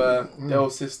birthday to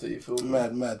Dale's sister, you feel me?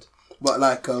 Mad. But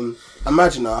like,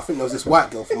 imagine now, I think there was this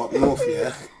white girl from up north,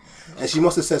 yeah, and she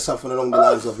must have said something along the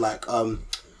lines of like, oh,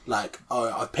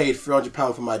 I paid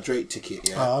 £300 for my Drake ticket,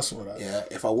 yeah. Oh, I saw that. Yeah,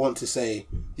 if I want to say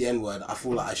the N word, I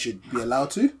feel like I should be allowed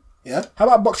to. Yeah. How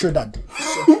about box your dad?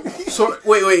 So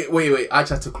wait. I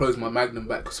just had to close my Magnum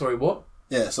back. Sorry, what?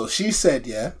 Yeah. So she said,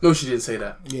 yeah. No, she didn't say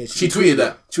that. Yeah, she tweeted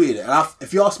that. Tweeted it, and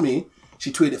if you ask me,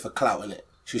 she tweeted it for clout, innit?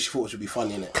 She thought it would be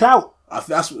funny, innit? Clout.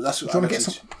 That's what I wanna reckon.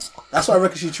 get That's why I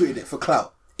reckon she tweeted it for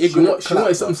clout. She Ignorant wanted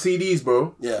clout, some bruv. CDs,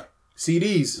 bro. Yeah.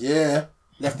 CDs. Yeah.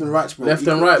 Left and right, bro. Left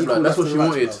and right, Equal blood. That's left what and she right,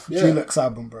 wanted. bruv. Yeah. G-Lex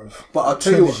album, bro. But I'll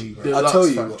tell you Trilogy, what. bro. I'll Deluxe, tell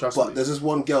you fam, what. trust But me. there's this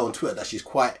one girl on Twitter that she's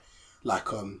quite like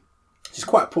she's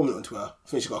quite prominent on Twitter. I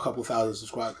think she's got a couple thousand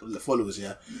followers.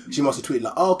 Yeah. She must have tweeted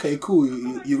like, "Oh, okay, cool.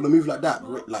 You're gonna move like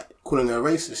that," like calling her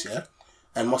a racist. Yeah.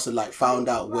 And must have like found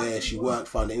out where she worked,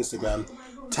 found her Instagram,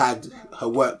 tagged her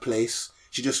workplace.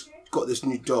 She just got this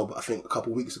new job, I think, a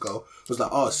couple weeks ago. Was like,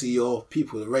 "Oh, see your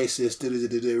people, the racist,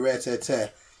 rare tear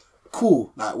tear."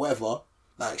 Cool, like whatever.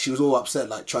 like she was all upset,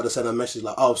 like tried to send a message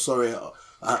like, "Oh, sorry,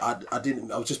 I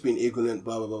didn't. I was just being ignorant.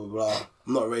 Blah blah blah blah blah.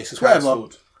 I'm not racist. Whatever.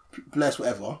 Cancelled. Bless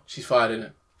whatever. She's fired,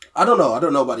 innit? I don't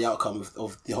know about the outcome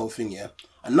of the whole thing. Yeah,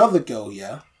 another girl,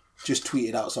 yeah, just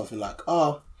tweeted out something like,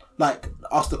 like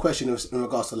asked the question in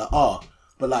regards to like,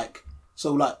 but like,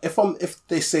 so like if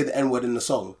they say the N-word in the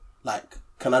song, like,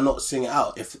 can I not sing it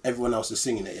out if everyone else is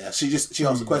singing it? Yeah, she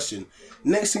asked the question.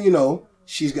 Next thing you know,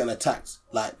 she's getting attacked.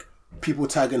 Like people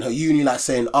tagging her uni, like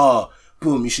saying,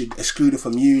 boom, you should exclude her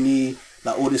from uni,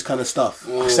 like all this kind of stuff,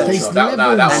 etc.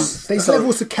 There's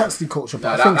levels to cancel culture,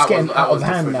 but I think it's getting out of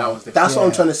hand now. That's what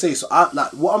I'm trying to say. So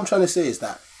what I'm trying to say is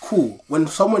that cool, when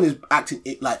someone is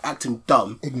acting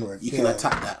dumb, ignorant, you can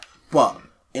attack that. But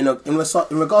in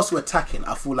regards to attacking,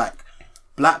 I feel like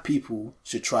black people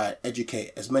should try and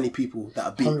educate as many people that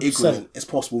are being 100%. ignorant as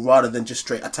possible, rather than just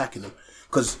straight attacking them.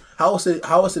 Because how else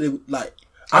are they like?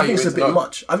 I think it's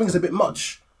a bit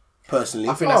much. Personally,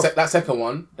 I think that second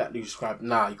one that you described, you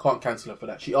can't cancel her for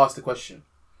that. She asked the question.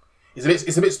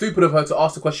 It's a bit stupid of her to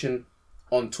ask the question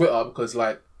on Twitter, because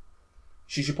like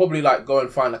she should probably like go and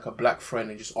find like a black friend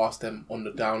and just ask them on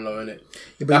the down low, innit?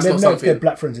 Yeah, but you never know if their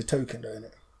black friend's a token, though,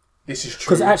 innit? This is true.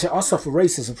 Because actually, I suffer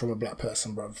racism from a black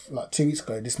person, bro. Like 2 weeks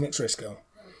ago, this mixed race girl.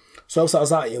 So I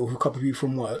was out here with a couple of people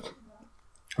from work.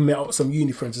 I met up with some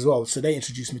uni friends as well. So they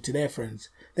introduced me to their friends.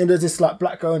 Then there's this like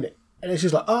black girl in it, and then she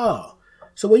was like,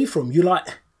 so where you from? You like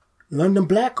London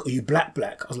black or you black?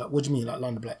 I was like, what do you mean like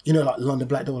London black? You know, like London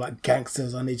black, they were like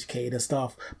gangsters, uneducated and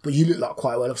stuff. But you look like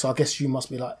quite well, so I guess you must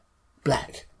be like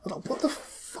black. I was like, what the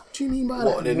fuck do you mean by that?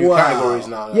 What, the new categories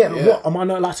now? Like, yeah, what, am I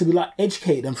not like to be like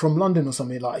educated and from London or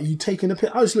something? Like, are you taking a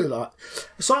pic? I just look like...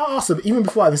 So I asked her, even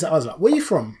before I even said, I was like, where you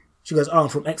from? She goes, I'm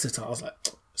from Exeter. I was like,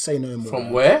 say no more.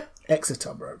 From where?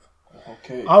 Exeter, bro.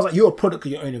 Okay. I was like, you're a product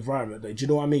of your own environment, though. Do you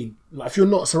know what I mean? Like, if you're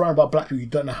not surrounded by black people, you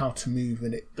don't know how to move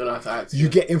in it. Don't know how to act. You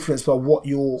get influenced by what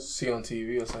your see on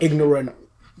TV or something. Ignorant,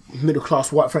 middle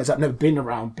class white friends that have never been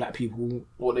around black people.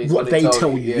 What they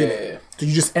tell you. Yeah. So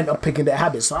you just end up picking their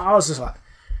habits. So I was just like,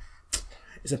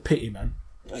 it's a pity, man.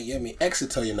 Yeah,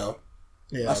 Exeter, you know.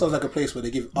 Yeah, that sounds like a place where they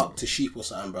give up to sheep or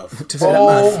something, bro.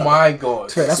 Oh my god.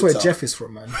 That's where Jeff is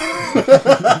from, man.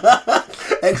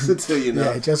 Exeter, you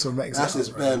know. Yeah, Jeff's from Exeter. That's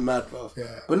just bare mad, bro.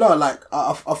 Yeah. But no, like,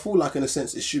 I feel like in a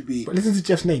sense it should be... But listen to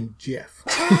Jeff's name, Jeff.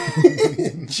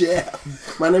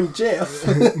 Jeff. My name's Jeff.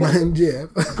 My name's Jeff.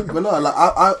 But no, like,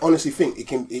 I honestly think it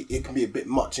can be a bit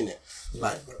much, innit?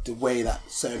 Like, the way that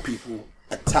certain people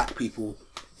attack people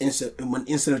instead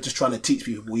of just trying to teach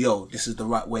people, yo, this is the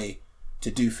right way to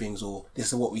do things, or this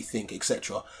is what we think,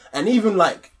 etc. And even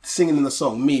like singing in the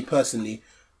song, me personally,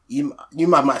 you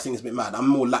might think it's a bit mad. I'm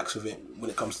more lax with it when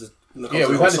it comes to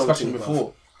we've had discussion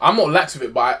before. I'm not lax with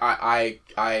it, but I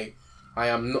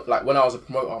am not, like, when I was a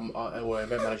promoter or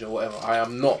event manager or whatever, I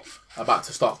am not about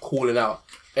to start calling out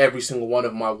every single one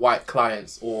of my white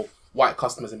clients or white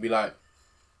customers and be like,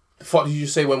 the fuck did you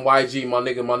say when YG my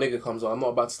nigga comes on? I'm not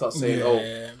about to start saying,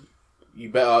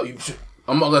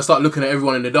 I'm not gonna start looking at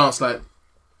everyone in the dance like,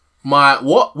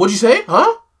 what'd you say?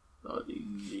 Huh?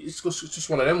 It's just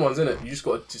one of them ones, isn't it? You just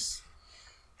gotta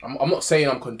I'm not saying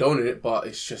I'm condoning it, but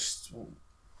it's just,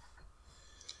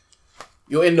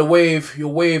 you're in the wave, you're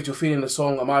waved, you're feeling the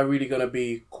song. Am I really gonna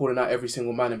be calling out every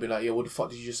single man and be like, yeah, what the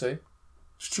fuck did you just say?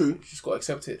 It's true. You just gotta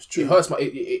accept it. It's true. It hurts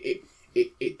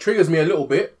it triggers me a little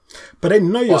bit. But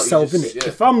then know yourself, innit? Yeah.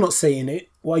 If I'm not saying it,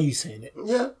 why are you saying it?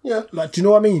 Yeah. Like, do you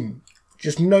know what I mean?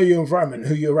 Just know your environment,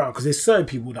 who you're around, because there's certain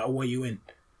people that will weigh you in.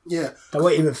 Yeah. They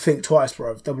won't even think twice,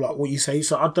 bro. They'll be like, what you say?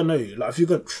 So I don't know. Like, if you're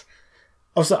going to...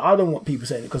 Obviously, I don't want people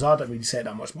saying it because I don't really say it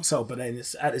that much myself, but then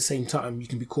it's, at the same time, you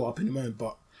can be caught up in the moment.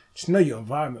 But just know your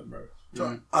environment, bro.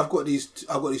 So I've got these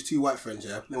two white friends,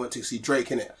 yeah? They went to see Drake,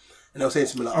 innit? And they were saying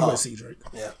to me like, I'm going to see Drake.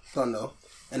 Yeah, don't know.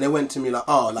 And they went to me like,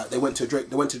 they went to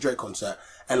Drake concert,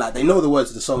 and like they know the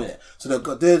words of the song, innit? So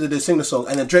they sing the song,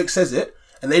 and then Drake says it,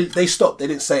 and they stopped, they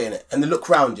didn't say it, and they look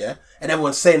round, yeah, and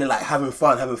everyone's saying it like having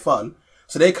fun.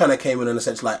 So they kind of came in a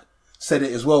sense like said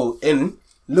it as well, in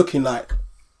looking like,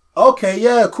 okay,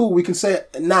 yeah, cool, we can say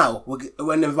it now. We're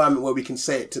in an environment where we can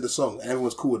say it to the song, and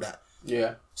everyone's cool with that.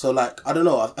 Yeah. So like, I don't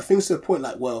know. I think it's to the point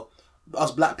like, well,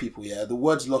 us black people, yeah, the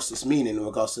word's lost its meaning in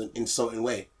regards to an insulting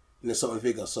way, in a certain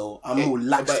figure. So I'm more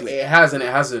lax to it. It has and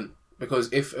it hasn't,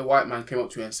 because if a white man came up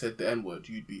to you and said the N-word,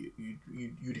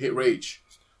 you'd hit rage.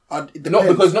 Not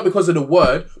because of the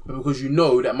word, but because you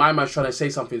know that my man's trying to say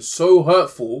something so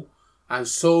hurtful and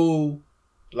so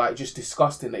like just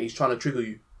disgusting that he's trying to trigger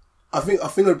you. I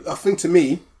think to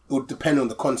me it would depend on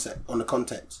the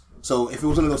context. So if it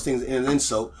was one of those things in an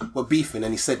insult, we're beefing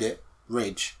and he said it,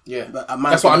 rage. Yeah, but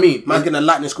that's what I mean. Man's gonna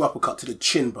lightning screw uppercut to the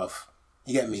chin, bruv.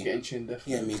 You get me? He's getting chin,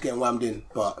 definitely. You get me? He's getting whammed in,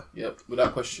 but Yep,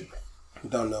 without question.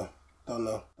 don't know.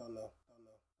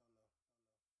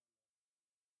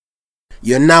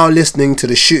 You're now listening to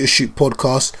the Shoot Shoot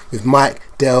podcast with Mike,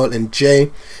 Dale, and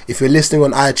Jay. If you're listening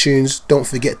on iTunes, don't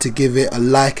forget to give it a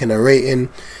like and a rating.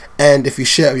 And if you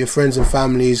share it with your friends and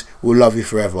families, we'll love you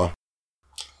forever.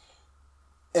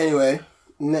 Anyway,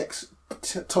 next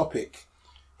topic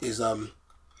is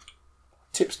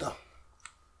tipster,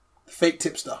 fake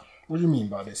tipster. What do you mean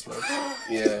by this, bro?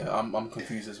 Yeah, I'm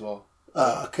confused as well.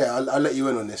 Okay, I'll let you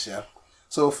in on this. Yeah.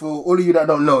 So for all of you that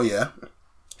don't know, yeah,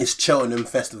 it's Cheltenham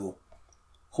Festival.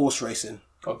 Horse racing.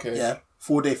 Okay. Yeah.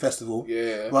 4-day festival.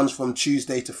 Yeah. Runs from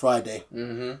Tuesday to Friday.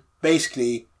 Mm-hmm.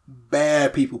 Basically, bare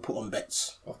people put on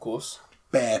bets. Of course.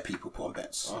 Bare people put on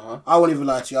bets. Uh-huh. I won't even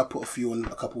lie to you. I put a few on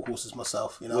a couple of horses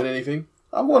myself. You know. Win anything?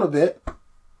 I've won a bit.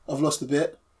 I've lost a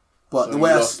bit. But So the way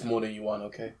you I lost more than you won.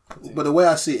 Okay. but the way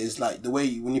I see it is like the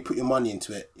way when you put your money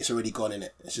into it, it's already gone in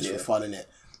it. It's just for fun in it.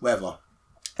 Whatever.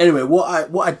 Anyway,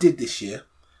 what I did this year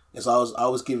is I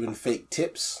was giving fake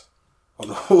tips on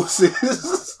the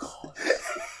horses.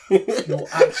 You're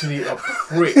actually a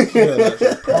prick.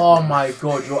 Oh my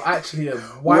god, you're actually a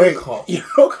wanker. You're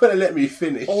not gonna let me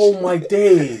finish. Oh my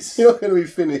days. You're not gonna let me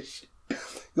finish. You're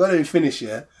not gonna let me finish,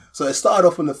 yeah. So it started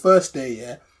off on the first day,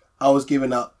 yeah. I was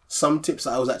giving out some tips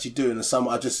that I was actually doing, and some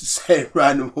I just saying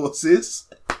random horses.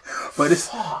 But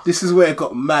this is where it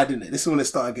got mad in it. This is when it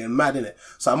started getting mad in it.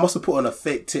 So I must have put on a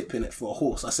fake tip in it for a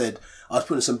horse. I said I was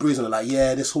putting some breeze on it, like,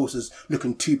 yeah, this horse is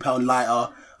looking £2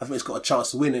 lighter. I think it's got a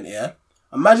chance to win it, yeah.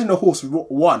 Imagine the horse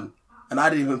won, and I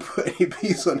didn't even put any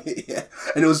piece on it, yeah.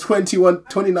 And it was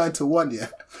 29-1, yeah.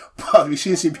 But you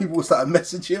should see people started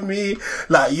messaging me,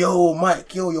 like, yo,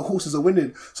 Mike, yo, your horses are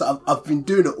winning. So I've been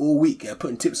doing it all week, yeah,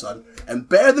 putting tips on. And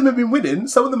bare of them have been winning.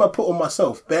 Some of them I put on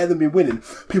myself. Bare of them been winning.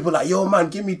 People are like, yo, man,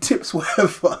 give me tips,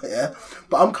 whatever, yeah.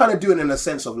 But I'm kind of doing it in a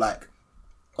sense of like,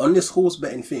 on this horse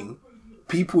betting thing,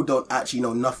 people don't actually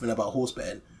know nothing about horse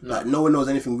betting. Like, no one knows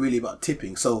anything really about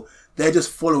tipping. So they're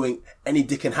just following any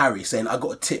Dick and Harry saying, I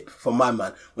got a tip from my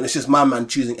man. When it's just my man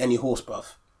choosing any horse, bruv.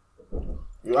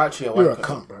 You're actually a You're a wanker.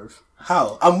 cunt, bro.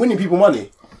 How? I'm winning people money.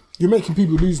 You're making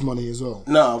people lose money as well.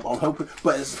 No, I'm hoping.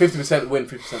 But 50% win,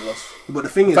 50% loss. But the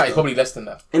thing In is, fact, it's though, probably less than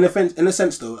that. in a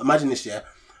sense though, imagine this, yeah.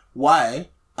 Why,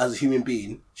 as a human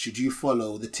being, should you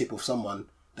follow the tip of someone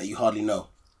that you hardly know?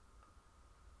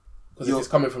 Because if it's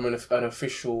coming from an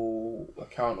official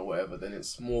account or whatever, then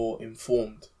it's more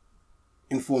informed.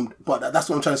 But that's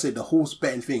what I'm trying to say. The horse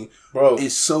betting thing, Bro,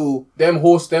 is so. them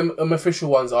official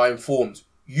ones are informed.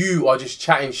 You are just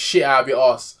chatting shit out of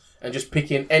your ass and just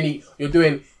picking any. You're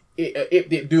doing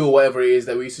it do or whatever it is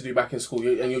that we used to do back in school,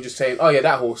 and you're just saying, "Oh yeah,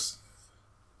 that horse.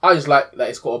 I just like that.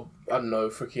 It's got a, I don't know,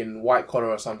 freaking white collar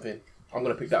or something. I'm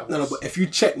gonna pick that horse." No, but if you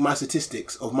check my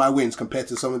statistics of my wins compared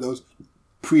to some of those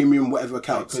premium whatever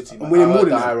accounts, I'm winning more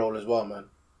than high that. roll as well, man.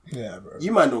 Yeah, bro.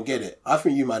 You might not get it. I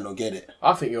think you might not get it.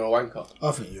 I think you're a wanker.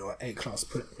 I think you're an A-class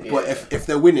prick. But if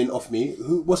they're winning off me,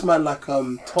 what's man like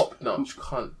Top notch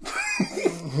cunt.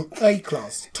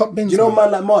 A-class. Top bins. you know a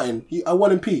man like Martin? I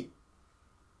won in P.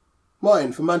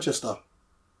 Martin from Manchester.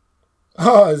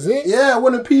 Oh, is it? Yeah, I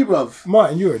won in P, bruv.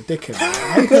 Martin, you're a dickhead, man.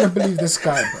 How are you going to believe this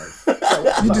guy,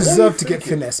 bro? You deserve to get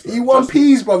finessed, bro. He won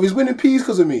P's, bruv. He's winning P's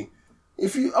because of me.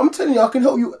 I'm telling you, I can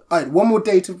help you. Alright, one more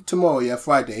day tomorrow, yeah,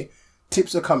 Friday.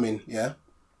 Tips are coming, yeah?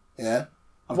 Yeah?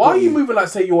 Why are you moving like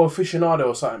say you're a aficionado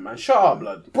or something, man? Shut up,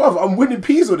 blood. Bruv, I'm winning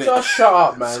P's with it. Just shut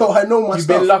up, man. So I know my You've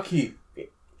stuff. been lucky.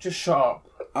 Just shut up.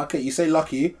 Okay, you say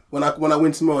lucky. When I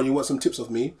win tomorrow and you want some tips off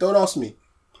me, don't ask me.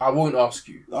 I won't ask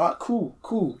you. Alright, cool.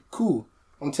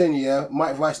 I'm telling you, yeah,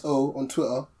 Mike Vice O on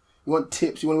Twitter. You want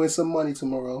tips, you want to win some money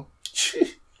tomorrow.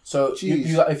 So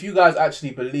if you guys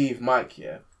actually believe Mike,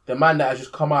 yeah, the man that has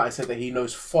just come out and said that he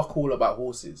knows fuck all about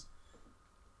horses,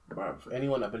 bro,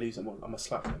 anyone that believes him, I'm gonna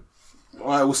slap him.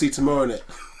 Alright, we'll see tomorrow,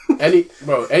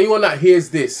 innit? Anyone that hears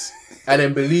this and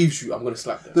then believes you, I'm gonna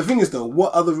slap them. The thing is though,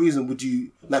 what other reason would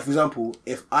you, like for example,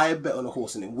 if I bet on a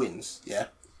horse and it wins, yeah,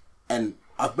 and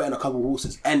I've bet on a couple of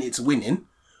horses and it's winning,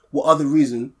 what other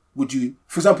reason would you,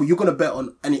 for example, you're gonna bet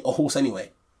on a horse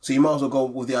anyway, so you might as well go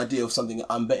with the idea of something that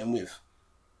I'm betting with,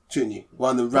 shouldn't you?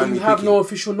 Rather than But randomly you have picking. no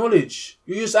official knowledge.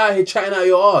 You're just out here chatting out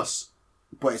your ass.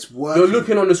 But it's working. You're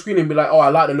looking on the screen and be like, oh, I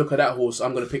like the look of that horse,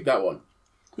 I'm gonna pick that one.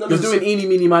 You're doing eeny,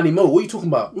 meeny, miny, mo. What are you talking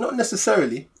about? Not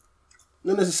necessarily.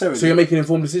 So you're making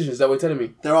informed decisions, is that what you're telling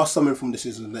me? There are some informed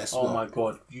decisions there. Oh my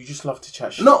god, you just love to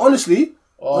chat shit. No, honestly.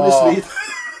 Oh. Honestly.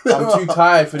 I'm too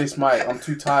tired for this, Mike. I'm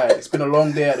too tired. It's been a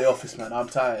long day at the office, man. I'm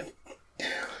tired.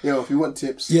 Yo, if you want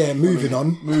tips. Yeah, moving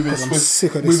on. Moving Because I'm swift-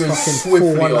 sick of this moving fucking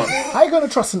swiftly 419. on. How you going to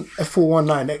trust a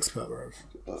 419 expert, bro?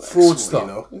 Fraudster. You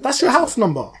know? That's your house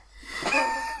number.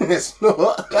 It's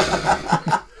not.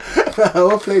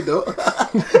 Well played though.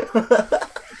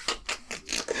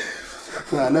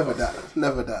 Nah, never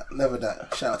that.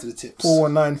 Shout out to the tips.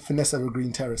 419 Finesse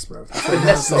Evergreen Terrace, bro.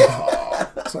 Vanessa.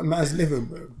 That's what man's living,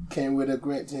 bro. Came with a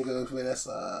great thing of that's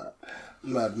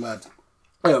mad.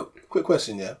 Yo, quick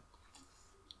question, yeah.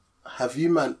 Have you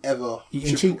man ever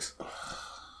Eating cheeks?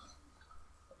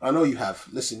 I know you have.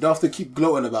 Listen, you don't have to keep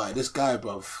gloating about it. This guy,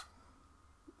 bruv.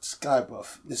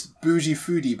 This bougie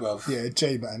foodie, bruv. Yeah,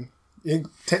 Jay, man. You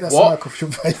take that What? smirk off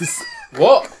your face.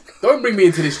 What? Don't bring me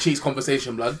into this cheeks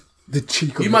conversation, blood. The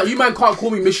cheek of You man can't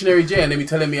call me Missionary J and then be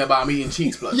telling me about I'm eating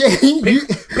cheeks, blood. Yeah,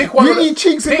 Pick one. you or the- eat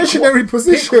cheeks in pick missionary one-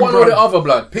 position, Pick one bro. or the other,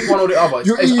 blood. Pick one or the other.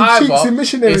 You're eating cheeks in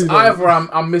missionary, It's bro. either I'm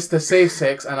Mr. Safe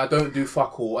Sex and I don't do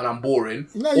fuck all and I'm boring.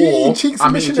 No, you're eating cheeks in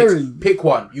I'm eating missionary. cheeks. Pick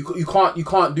one. You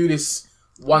can't do this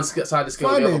one side of the scale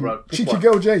or Fine the other, then. bro. Pick Cheeky one.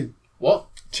 girl Jay. What?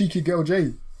 Cheeky girl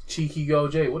Jay. Cheeky girl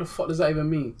J. What the fuck does that even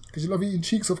mean? Because you love eating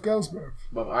cheeks of girls, bro.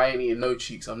 But I ain't eating no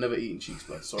cheeks. I've never eaten cheeks,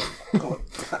 blood. Sorry.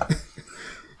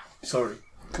 Sorry.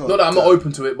 God, Not that I'm not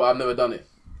open to it, but I've never done it.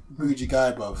 Bougie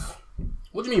guy, bruv.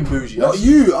 What do you mean bougie? Not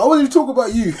you. I wasn't even talking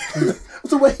about you. I'm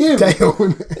talking about him.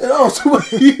 Dale. Yeah, I was talking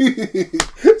about you.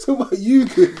 I'm talking about you,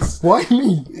 kids. Why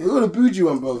me? You're the bougie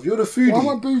one, bruv. You're the foodie. Why am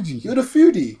I bougie? You're the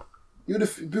foodie. You're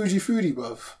the bougie foodie,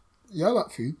 bruv. Yeah, I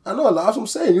like food. I know, like, that's what I'm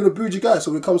saying. You're the bougie guy.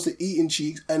 So when it comes to eating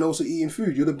cheeks and also eating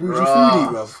food, you're the bougie Bruh. foodie,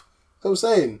 bruv. That's what I'm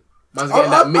saying. Man's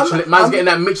getting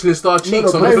that Michelin star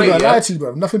cheeks on I the ain't plate, gonna yeah? lie to you,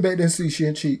 bro. Nothing better than sushi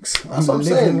and cheeks. That's what I'm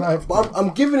saying. But I'm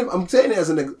giving him. I'm saying it as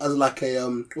like a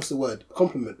what's the word?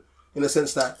 Compliment, in the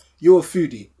sense that you're a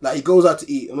foodie. Like he goes out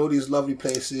to eat in all these lovely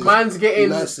places. Man's getting He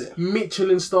likes it.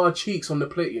 Michelin star cheeks on the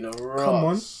plate, you know. Come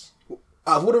on.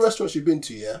 Out of all the restaurants you've been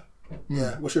to,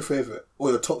 yeah. What's your favorite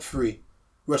or your top 3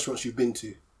 restaurants you've been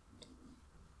to?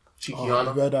 Cheeky I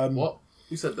Hana. read, What?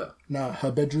 Who said that? Nah, her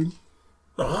bedroom.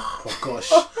 Oh gosh,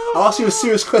 I asked you a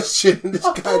serious question. And this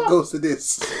guy goes to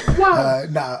this. Nah.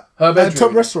 Her bedroom.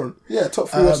 Top restaurant. Yeah, top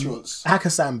 3 restaurants.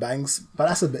 Hakkasan bangs, but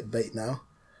that's a bit bait now.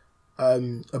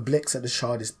 A Blix at the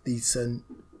Shard is decent.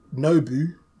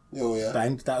 Nobu Oh yeah,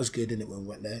 banged. That was good, innit, when we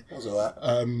went there. that was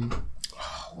alright.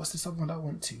 What's this other one I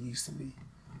went to recently?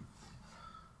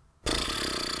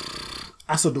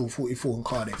 Asador 44 in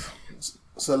Cardiff.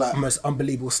 So like, Most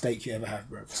unbelievable steak you ever have,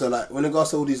 bro. so like, when it goes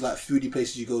to all these like foodie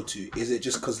places you go to, is it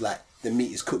just because like the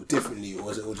meat is cooked differently, or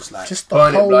is it all just like? Just the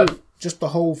Burn it, whole, blood. just the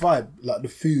whole vibe. Like the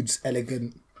food's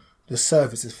elegant, the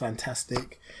service is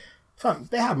fantastic. Fam,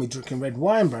 they had me drinking red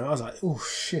wine, bro. I was like, oh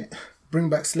shit, bring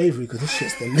back slavery because this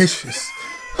shit's delicious.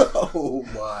 Oh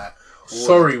my.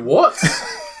 Sorry, what?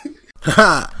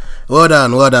 Ha! Well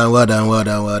done. Well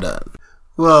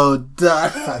done.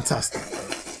 Fantastic,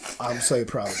 bro. I'm so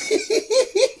proud.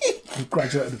 You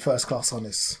graduated with first class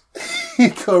honours.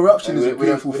 Corruption is a we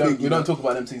beautiful thing. we don't talk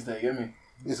about them things there, you get me?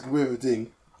 It's a beautiful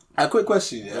thing. A quick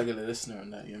question, yeah. Regular listener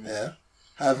and that, you get me? Yeah.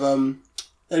 Have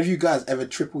any of you guys ever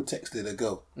triple texted a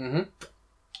girl? Mm-hmm.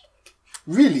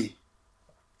 Really?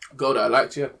 Girl that I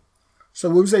liked, yeah. So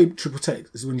when we say triple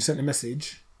text, is when you send a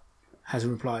message,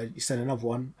 hasn't replied, you send another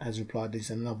one, has replied, then you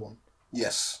send another one.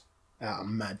 Yes.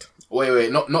 I'm mad.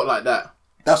 Wait, not like that.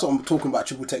 That's what I'm talking about.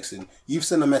 Triple texting. You've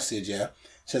sent a message, yeah.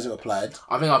 She hasn't replied.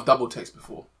 I think I've double text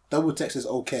before. Double text is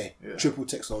okay. Yeah. Triple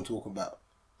text, what I'm talking about.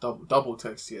 Double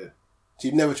text, yeah. So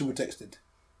you've never triple texted.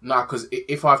 Nah, because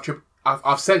if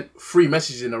I've sent 3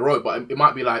 messages in a row, but it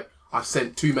might be like I've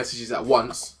sent 2 messages at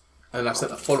once, and I've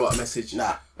sent a follow-up message.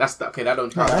 Nah. That's okay. That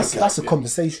don't count. That's a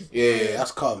conversation. Yeah,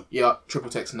 that's calm. Yeah, triple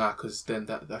text nah, because then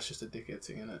that's just a dickhead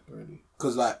thing, innit? Really.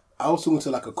 Because like I was talking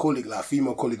to like a colleague, like a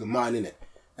female colleague of mine, innit,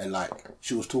 and like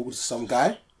she was talking to some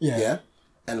guy. Yeah.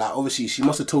 And like obviously she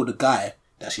must have told the guy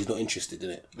that she's not interested in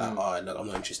it. Like, alright, look, I'm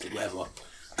not interested, whatever.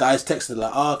 Guys texted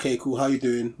like, oh, okay, cool, how you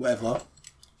doing? Whatever.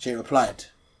 She ain't replied.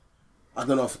 I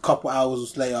don't know, if a couple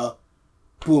hours later,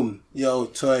 boom,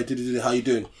 yo, sorry, how you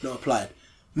doing? Not replied.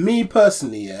 Me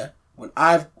personally, yeah, when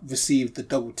I've received the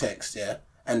double text, yeah,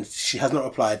 and she has not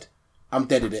replied, I'm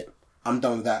dead at it. I'm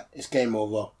done with that. It's game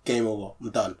over, I'm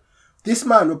done. This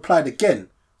man replied again.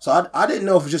 So I didn't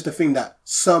know if it was just a thing that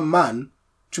some man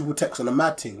triple text on a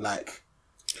mad thing, like.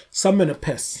 Some men are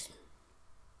pests.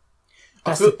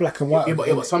 That's feel- the black and white. Yeah, of but,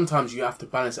 it, but innit? sometimes you have to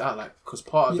balance it out, like, because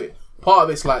part of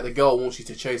it's like the girl wants you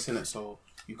to chase in it, so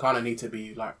you kind of need to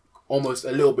be like almost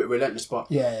a little bit relentless. But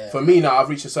Yeah. for me now, I've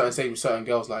reached a certain stage with certain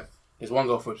girls. Like, there's one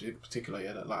girl in particular,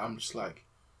 yeah, that like I'm just like,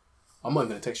 I'm not even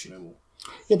gonna text you no more.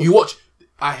 Yeah, but- You watch.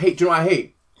 I hate. Do you know what I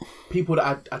hate? People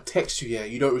that I text you, yeah,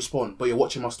 you don't respond, but you're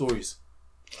watching my stories.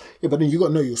 Yeah, but then you got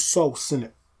to know your soul,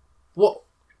 innit? What?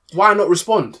 Why not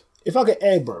respond? If I get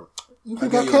air, bro, You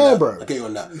think I care, bro? I get you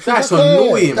on that. That's Okay.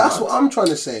 annoying. That's man. what I'm trying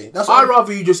to say. That's I'd what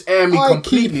rather you just air me I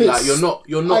completely. keep it Like you're not.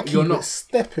 I keep it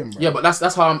stepping, bro. Yeah, but that's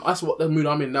how I'm. That's what the mood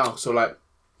I'm in now. So like,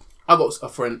 I got a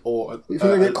friend or You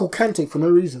think I get called Kante for no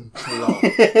reason? there's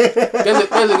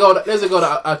a girl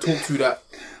that I talk to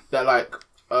that like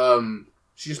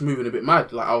she's just moving a bit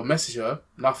mad. Like I'll message her,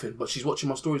 nothing, but she's watching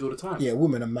my stories all the time. Yeah,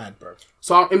 women are mad, bro.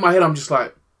 So in my head, I'm just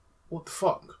like, what the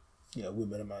fuck? Yeah,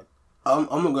 women are mad. I'm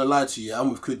not gonna lie to you. I'm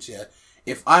with Kuds, yeah.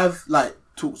 If I've like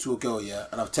talked to a girl, yeah,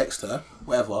 and I've texted her,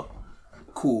 whatever,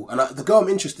 cool. And the girl I'm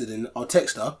interested in, I'll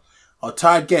text her. I'll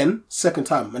try again, second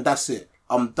time, and that's it.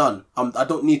 I'm done. I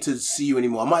don't need to see you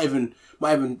anymore. I might even.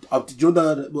 Do you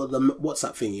know the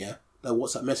WhatsApp thing? Yeah, the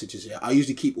WhatsApp messages. Yeah, I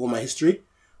usually keep all my history.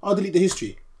 I'll delete the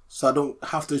history, so I don't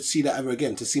have to see that ever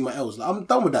again to see my L's. Like, I'm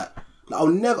done with that. Like, I'll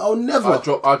never. I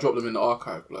drop them in the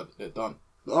archive, blood. They're done.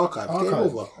 The archive. Game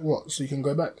over. What? So you can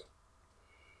go back?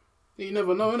 You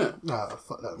never know, innit? Nah,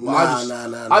 fuck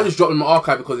that. I just drop them in the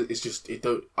archive because it's just it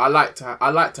don't. I like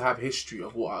to have history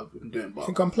of what I've been doing, I but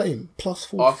think I'm playing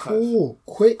 +44. Archive.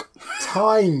 Quick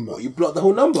time. What, you block the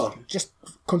whole number? Just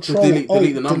control. delete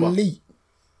the number. Delete.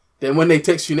 then when they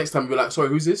text you next time, you're like, sorry,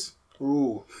 who's this?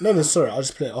 Ooh, No, sorry. I'll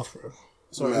just play it off, bro.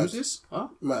 Sorry, Mad. who's this? Huh?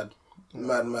 mad.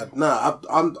 Nah,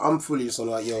 I'm fully just on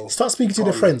like, yo. Start speaking to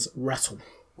the friends. Rattle.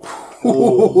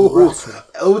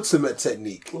 Ultimate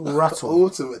technique. Rattle.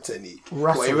 Ultimate technique.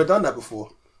 Rattle. What, you ever done that before?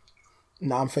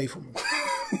 Nah, I'm faithful.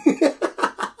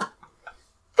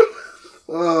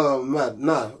 Oh man,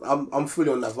 nah, I'm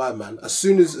fully on that vibe, man. As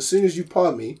soon as you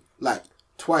par me, like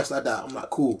twice like that, I'm like,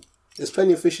 cool. There's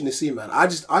plenty of fish in the sea, man. I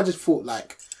just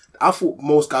thought I thought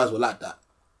most guys were like that.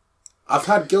 I've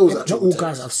had girls that Not all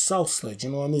guys have sauce, though. Do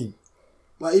you know what I mean?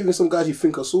 like even some guys you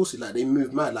think are saucy, like they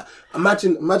move mad. Like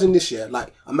imagine this year,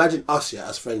 like imagine us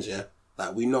as friends, yeah.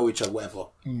 Like we know each other, whatever,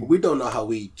 but we don't know how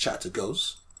we chat to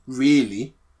girls,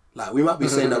 really. Like we might be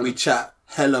saying that we chat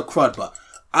hella crud, but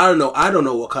I don't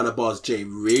know what kind of bars Jay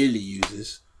really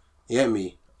uses. You get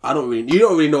me? You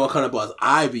don't really know what kind of bars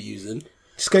I be using.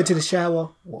 Just go to the shower.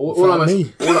 All I'm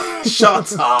me.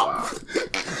 Shut up.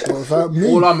 Without me.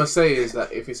 All I'm gonna say is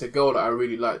that if it's a girl that I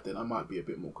really like, then I might be a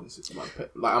bit more consistent.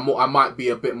 I might be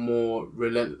a bit more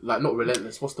not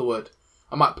relentless. What's the word?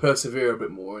 I might persevere a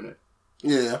bit more in it.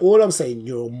 Yeah. All I'm saying,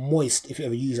 you're moist if you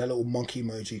ever use that little monkey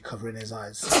emoji covering his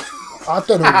eyes. I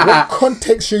don't know what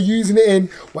context you're using it in.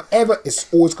 Whatever,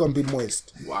 it's always gonna be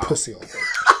moist. Wow. Pussy, bro.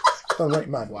 Don't rate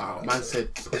man. Wow, man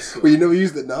said pussy. But you never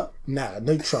used it now? Nah,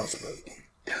 no chance, bro.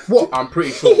 What? I'm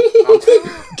pretty sure.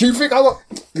 Do you think I got?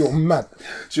 You're mad.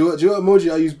 Do you know what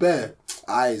emoji I use bare?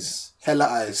 Eyes. Hella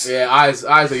eyes. Yeah, eyes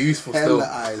are useful Hella still.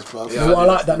 eyes, bro. Yeah. You know what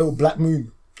I like? That little black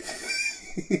moon.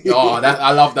 Oh,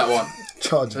 I love that one.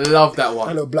 Charge. I love that That one.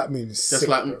 little black moon is Just sick,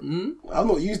 like, bro. I've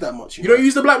not used that much. you don't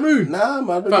use the black moon. Nah,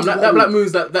 man. I don't Fam, use that black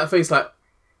moon's that face like.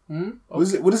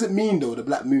 What does it mean though? The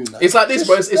black moon. Like, It's like this,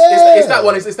 bro. It's that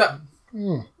one. It's that.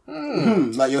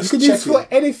 like you're You could use checking. for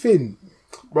anything.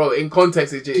 Bro, in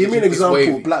context, it's Give me an it's example.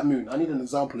 wavy. Black moon. I need an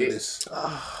example of this.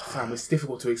 Fam, it's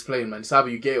difficult to explain, man. It's either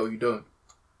you get it or you don't.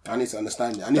 I need to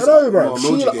understand it. I need I to don't know, bro. more She,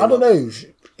 emoji like, game I don't up. know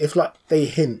if like they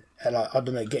hint at like I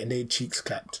don't know getting their cheeks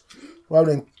clapped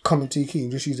rather than coming too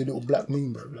keen. Just use a little black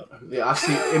moon, bro. Like, Yeah, I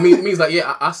see. It means like,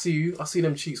 yeah, I see you. I see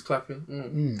them cheeks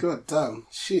clapping. God damn.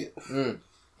 Shit.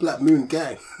 Black moon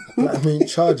gang. black moon,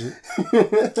 charge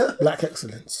it. Black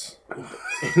excellence.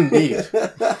 Indeed. I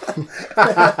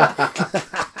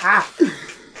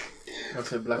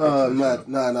said black. Oh excellence.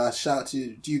 man, nah. Shout out to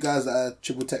you. Do you guys that are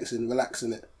triple texting,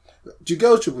 relaxing it? Do you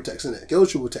girls triple text, innit?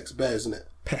 Girls triple text bears, innit?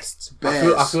 Pests.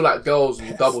 Bears. I feel like girls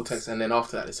will double text and then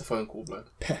after that it's a phone call, bro.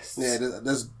 Pests. Yeah,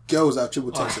 there's girls that have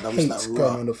triple texted. I'm Hates just like,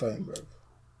 going raw. on the phone, bro.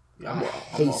 Yeah, I'm not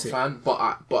hate a it. fan,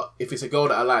 but if it's a girl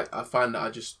that I like, I find that I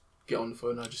just get on the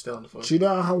phone. I just stay on the phone. Do you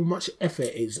know how much effort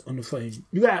it is on the phone?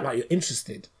 You act like you're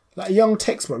interested. Like a young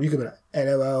text, bro. You can be like,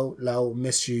 LOL, lol,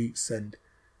 miss you, send.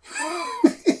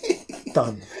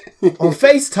 Done. On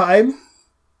FaceTime,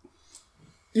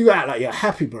 you act like you're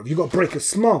happy, bro. You got to break a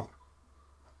smile.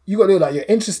 You got to look like you're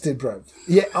interested, bro.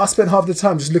 Yeah, I spend half the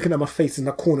time just looking at my face in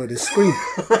the corner of the screen.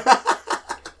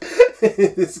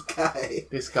 This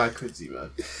guy could see,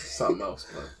 man. Something else,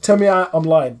 bro. Tell me I'm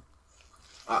lying.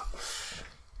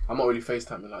 I'm not really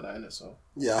FaceTiming like that, innit? So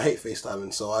Yeah, I hate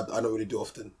FaceTiming, so I don't really do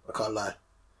often. I can't lie.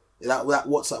 That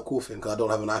WhatsApp call thing, because I don't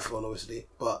have an iPhone, obviously.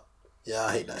 But yeah,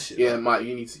 I hate that shit. yeah, man. Mike,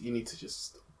 you need to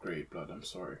just upgrade, blood. I'm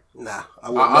sorry. Nah, I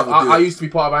would never do I it. used to be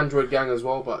part of Android gang as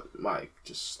well, but Mike,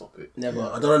 just stop it. Never.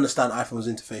 I don't understand iPhone's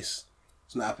interface.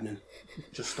 It's not happening.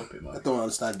 Just stop it, I man. don't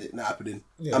understand it. Not happening.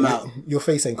 Yeah, I'm your- out. Your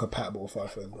face ain't compatible with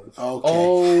iPhone, bro. Okay.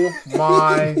 Oh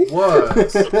my word!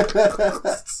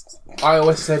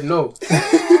 iOS said no.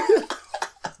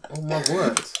 Oh my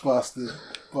word.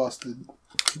 Bastard.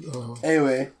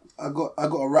 Anyway, I got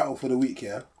a rattle for the week,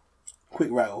 yeah? Quick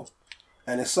rattle.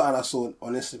 And it's something I saw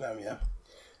on Instagram, yeah?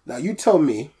 Now, you tell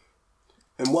me,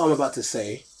 and what I'm about to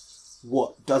say,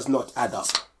 what does not add up.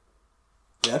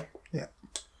 Yeah? Yeah.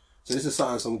 So this is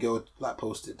something some girl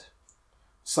posted.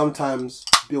 Sometimes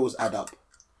bills add up.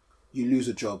 You lose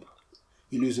a job.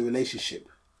 You lose a relationship.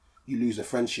 You lose a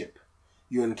friendship.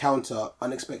 You encounter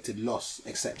unexpected loss,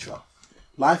 etc.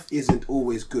 Life isn't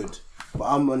always good, but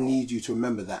I'm going to need you to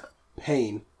remember that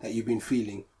pain that you've been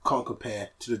feeling can't compare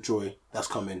to the joy that's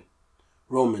coming.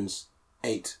 Romans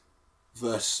 8,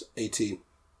 verse 18.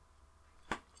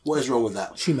 What is wrong with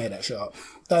that? She made that shit up.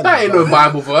 That ain't no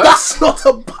Bible verse. That's not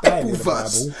a That Bible ain't the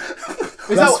verse.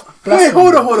 Is that, wait,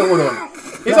 hold on.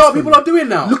 Is that what people are doing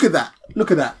now? Look at that.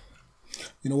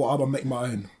 You know what? I'm gonna make my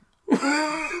own. Do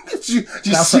you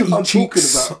That's see like what I'm eat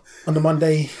cheeks talking about? on the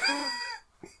Monday.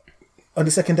 On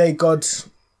the second day, God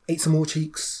ate some more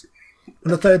cheeks.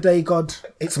 On the third day, God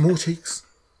ate some more cheeks.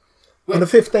 On the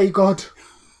fifth day, God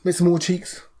made some more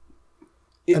cheeks.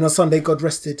 And on Sunday, God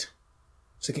rested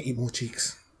so he can eat more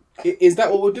cheeks. Is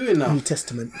that what we're doing now? New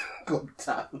Testament. God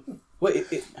damn. Wait,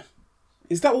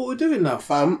 is that what we're doing now?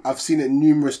 Fam, I've seen it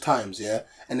numerous times, yeah?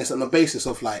 And it's on the basis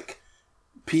of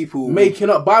people Making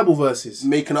up Bible verses.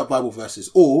 making up Bible verses,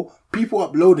 or people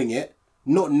uploading it,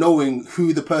 not knowing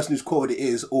who the person who's quoted it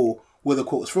is or where the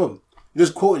quote's from. You're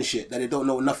just quoting shit that they don't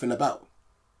know nothing about.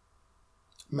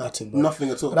 Nothing, bro. Nothing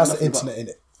at all. But that's Nothing the internet,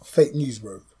 innit? Fake news,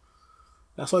 bro.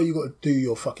 That's why you got to do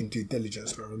your fucking due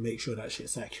diligence, bro, and make sure that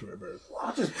shit's accurate, bro.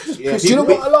 I just Yeah, Do you know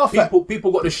what I laugh at?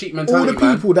 People got the sheep All mentality, the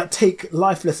man. people that take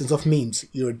life lessons off memes,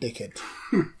 you're a dickhead.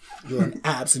 You're an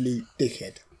absolute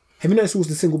dickhead. Have you noticed it was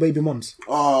the single baby mums?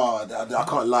 I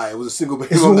can't lie. It was a single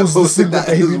baby It's mum that always the posted single that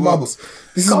as baby well. mums.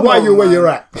 This is Come why on, you're where man. you're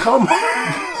at. Come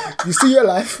on. You see your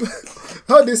life.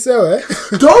 How they say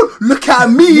it? Don't look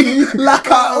at me like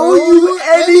I owe you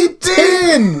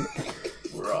anything.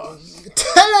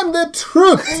 Tell them the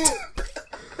truth.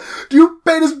 Do you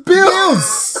pay this bill?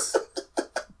 Bills.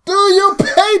 Do you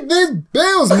pay these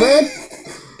bills, man?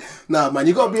 Nah, man,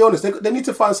 you gotta be honest. They need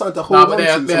to find something to hold Nah, on but to.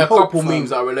 there are some a hope, couple fam. memes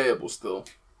that are relatable still.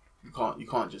 You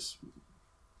can't just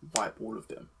wipe all of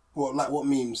them. What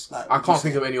memes? I can't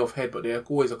think of any off head, but there are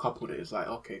always a couple that is like,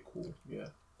 okay, cool, yeah.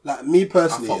 Like me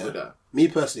personally, I fuck with that. Me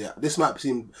personally, this might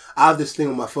seem. I have this thing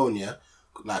on my phone, yeah,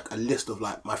 like a list of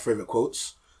my favorite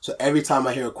quotes. So every time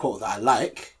I hear a quote that I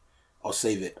like, I'll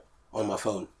save it on my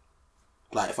phone.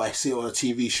 Like if I see it on a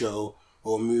TV show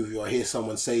or a movie or hear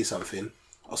someone say something,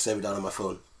 I'll save it down on my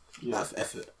phone. Yeah. Like for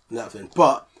effort, nothing.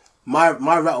 But my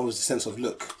rattle was the sense of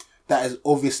look. That is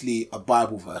obviously a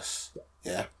Bible verse.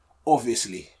 Yeah,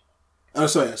 obviously. Oh,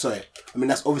 sorry. I mean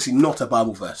that's obviously not a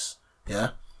Bible verse. Yeah,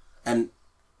 and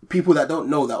people that don't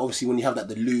know that, obviously, when you have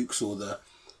the Lukes or the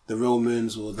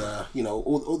Romans or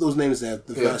all those names there,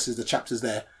 the verses, the chapters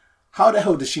there, how the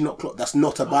hell does she not clock? That's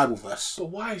not a Bible verse. But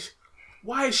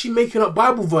why is she making up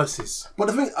Bible verses? But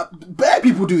the thing, bare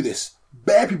people do this.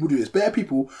 Bare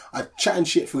people are chatting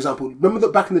shit. For example, remember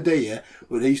that back in the day, yeah,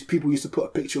 where people used to put a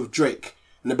picture of Drake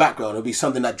in the background. It'll be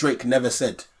something that Drake never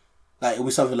said. Like it'll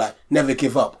be something like "never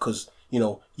give up" because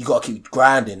you gotta keep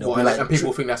grinding. It'll be And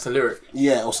people think that's the lyric.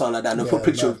 Yeah, or something like that. And they'll put a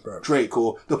picture of Drake,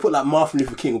 or they'll put Martin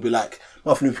Luther King. Will be like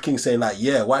Martin Luther King saying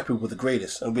yeah, white people were the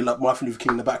greatest, and it'll be like Martin Luther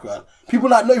King in the background. People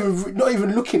not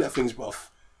even looking at things, bruv,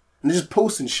 and they're just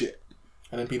posting shit.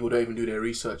 And then people don't even do their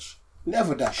research.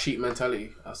 Never that. Sheep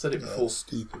mentality. I've said it before.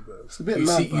 Stupid, bro. It's a bit You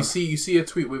mad, see a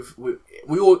tweet with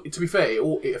we all. To be fair,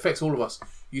 it affects all of us.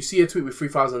 You see a tweet with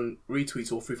 3,000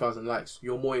 retweets or 3,000 likes,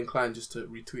 you're more inclined just to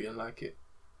retweet and like it.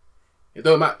 It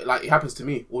don't matter. Like it happens to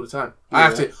me all the time. Yeah.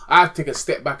 I have to take a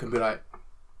step back and be like,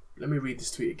 let me read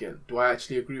this tweet again. Do I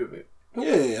actually agree with it?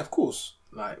 Yeah, of course.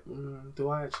 Like, do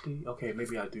I actually? Okay,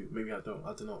 maybe I do. Maybe I don't.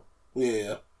 I don't know.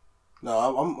 Yeah. No,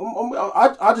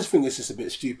 I just think it's just a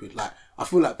bit stupid. Like, I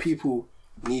feel like people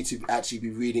need to actually be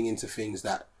reading into things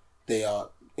that they are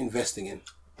investing in.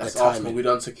 That's Their Arsenal. timing. We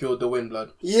done secured the win,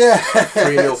 blood. Yeah.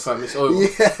 3-0, fam. It's over.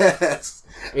 Yes.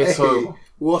 It's over.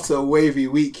 What a wavy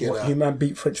week, you know. You man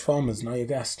beat French farmers, now you're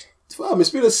gassed. Fam,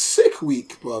 it's been a sick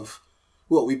week, bruv.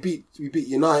 What, we beat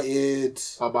United.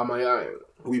 Aubameyang.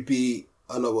 We beat,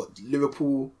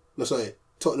 Liverpool. No, sorry.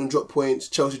 Tottenham dropped points.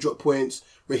 Chelsea dropped points.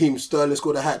 Raheem Sterling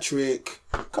scored a hat-trick.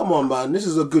 Come on, man. This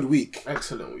is a good week.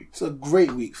 Excellent week. It's a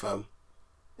great week, fam.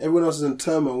 Everyone else is in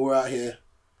turmoil. We're out here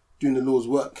doing the Lord's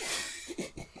work.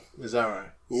 Is that right?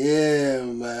 Yeah,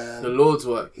 man. The Lord's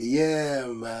work. Yeah,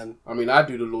 man. I mean, I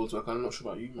do the Lord's work. I'm not sure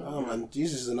about you, man. Oh, man.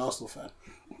 Jesus is an Arsenal fan.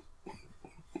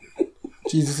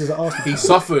 Jesus is an Arsenal. He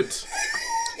suffered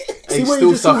See He's what still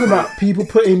you're just talking suffering. about? People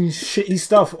putting shitty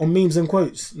stuff on memes and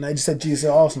quotes. And they just said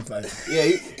GSL Arsenal fans.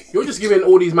 Yeah, you're just giving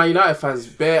all these Man United fans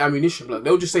bare ammunition. Like,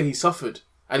 they'll just say he suffered,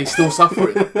 and he's still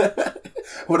suffering.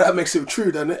 Well, that makes it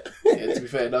true, doesn't it? Yeah, to be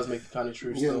fair, it does make it kind of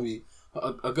true. Yeah, Still,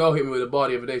 a girl hit me with a bar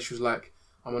the other day. She was like,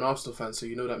 "I'm an Arsenal fan, so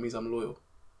you know that means I'm loyal."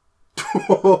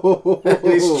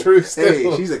 It's true.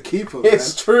 Still, Hey, she's a keeper, man.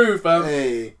 it's true, fam.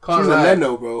 Hey, Can't she's lie. a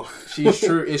Leno, bro. She's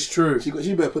true. It's true. She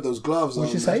better put those gloves on.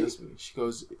 What'd she say? Trust me. She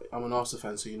goes, "I'm an Arsenal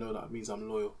fan, so you know that means I'm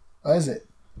loyal." Oh, is it?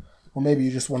 Or maybe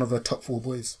you're just one of the top 4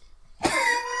 boys.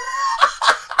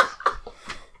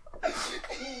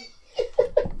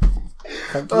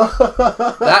 Thank you.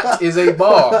 That is a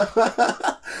bar.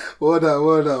 Well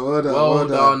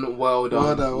done. Well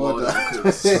done.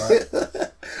 Chris.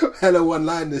 Hella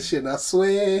one-liners shit, I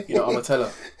swear. You know, I'm a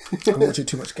teller. I'm watching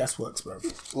too much Gasworks, bro.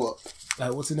 What?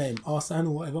 Like, what's his name? Arsene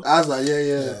or whatever? I was like,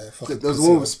 yeah. fucking There's pussy,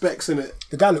 one with specs in it.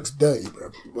 The guy looks dirty,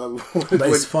 bro. But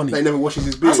it's funny. They never washes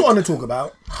his beard. That's what I want to talk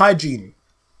about. Hygiene.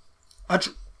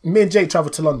 Me and Jake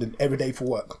travel to London every day for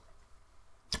work.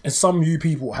 And some of you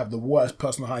people have the worst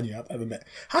personal hygiene I've ever met.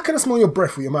 How can I smell your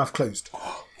breath with your mouth closed?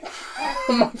 Oh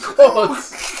my god.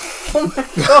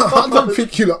 I don't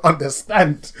think you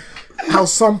understand how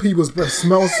some people's breath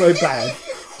smells so bad.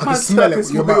 I can smell it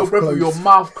with your mouth breath with closed. your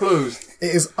mouth closed.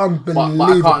 It is unbelievable.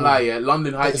 But I can't lie, yeah.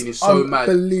 London hygiene is so mad.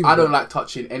 unbelievable. I don't like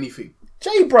touching anything.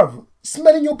 Jay, bruv,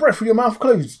 smelling your breath with your mouth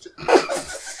closed.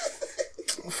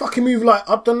 Fucking move like,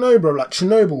 I don't know, bro, like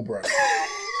Chernobyl, bro.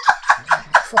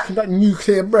 Fucking that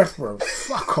nuclear breath, bro.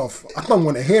 Fuck off. I don't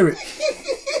want to hear it.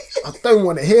 I don't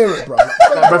want to hear it, bro.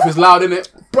 That breath is loud, innit?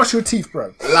 Brush your teeth,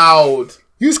 bro. Loud.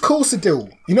 Use Corsadil.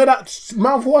 You know that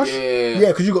mouthwash? Yeah. Yeah,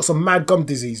 because you got some mad gum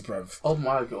disease, bro. Oh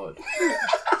my god.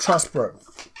 Trust, bro.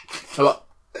 So,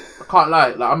 I can't lie.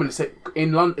 Like, I'm gonna say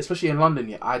in London, especially in London,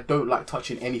 yeah, I don't like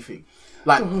touching anything.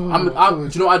 Like, do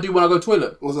you know what I do when I go to the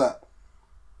toilet? What's that?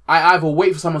 I either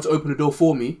wait for someone to open the door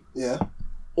for me, Yeah.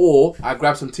 or I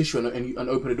grab some tissue and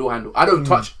open the door handle. I don't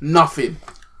touch nothing.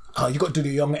 Oh, you got to do the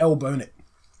young elbow, innit?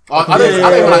 I don't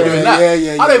even like doing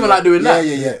that. I don't even like doing that.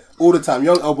 Yeah. All the time.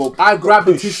 Young elbow. I grab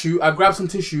the tissue, I grab some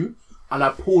tissue, and I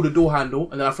pull the door handle,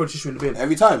 and then I throw the tissue in the bin.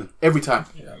 Every time. Every time.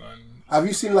 Have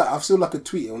you seen I've seen a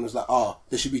tweet and it was like,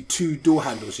 there should be 2 door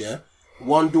handles, yeah?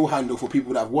 One door handle for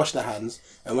people that have washed their hands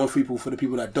and one for the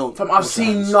people that don't. I've wash their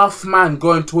seen hands. enough man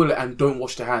go in toilet and don't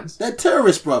wash their hands. They're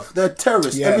terrorists, bruv. They're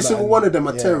terrorists. Yeah, Every man. single one of them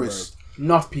are Yeah, terrorists.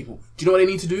 Enough people. Do you know what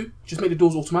they need to do? Just make the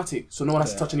doors automatic, so no one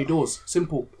has to touch any doors.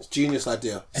 Simple. It's a genius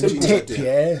idea. It's And a a genius tip,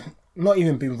 idea. yeah, not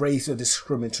even being racist or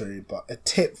discriminatory, but a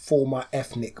tip for my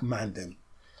ethnic mandem.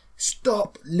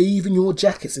 Stop leaving your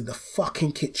jackets in the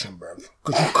fucking kitchen, bro.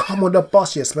 Because you come on the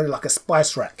bus here smelling like a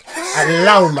spice rack.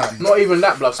 Allow, man. Not even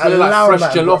that, bruv. Smelling like fresh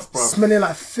man, jollof, bro. bruv. Smelling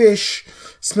like fish,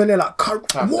 smelling like curry.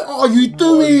 Fam, What are you what are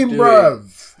doing, you bro?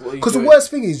 doing? What are you Because the doing? worst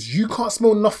thing is you can't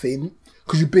smell nothing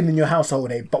because you've been in your house all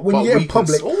day. But when But you're we in can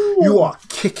public, Ooh. you are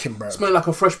kicking, bro. Smelling like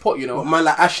a fresh pot, you know. But man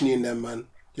like Ashley and them, man.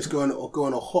 Just go on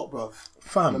a hot, bruv.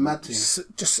 Fam, The mad thing.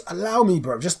 just allow me,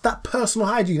 bro. Just that personal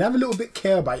hygiene. Have a little bit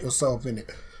care about yourself, innit?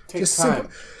 Takes Just time.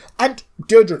 simple. And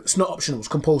deodorant, it's not optional. It's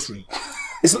compulsory.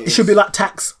 It should be like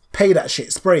tax. Pay that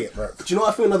shit. Spray it, bro. Do you know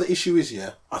what I think another issue is,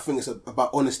 yeah? I think it's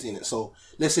about honesty in it. So,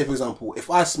 let's say, for example, if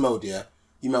I smelled, yeah,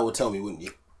 you might well tell me, wouldn't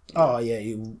you? Oh yeah,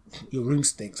 your room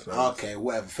stinks, bro. Okay,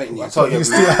 whatever. Fake news. told you. He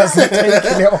still hasn't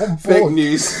taken it on board. Fake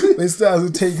news. He still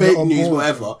hasn't taken it Fake on news, board.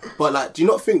 whatever. But, like, do you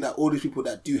not think that all these people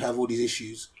that do have all these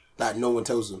issues, like, no one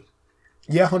tells them?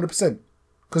 Yeah, 100%.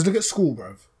 Because look at school,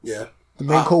 bro. Yeah. The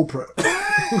main culprit.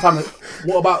 Fam,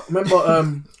 what about remember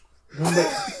you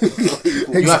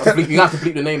have to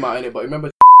bleep the name out in it, but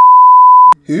remember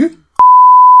Who?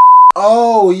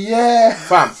 Oh, yeah.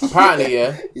 fam, apparently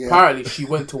apparently she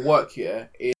went to work here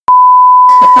in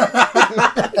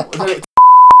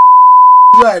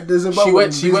Right, there's a she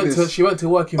went to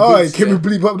work in Alright, Boots, can yeah. we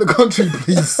bleep up the country,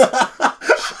 please?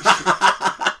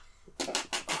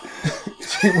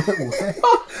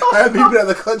 I have people in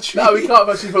the country. No, we can't,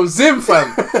 but she's from Zim,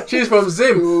 fam. She's from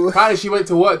Zim. Apparently she went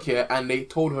to work here and they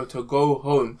told her to go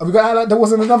home. Have we got like there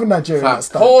wasn't another Nigerian Fam, that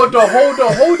stuff? hold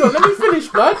on. Let me finish,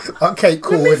 blood. Okay,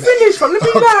 cool. Let me innit? finish, fam. Let me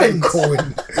Okay, land. cool. me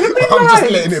I'm just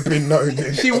land. letting it be known.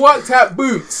 innit? She worked at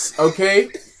Boots, okay?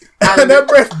 And her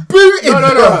breath booting. No.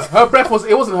 bruv. Her breath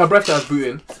it wasn't her breath that was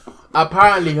booting.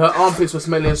 Apparently her armpits were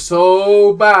smelling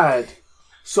so bad,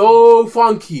 so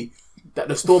funky, that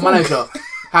the store manager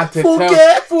had to tell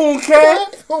the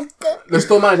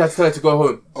store manager had to tell her to go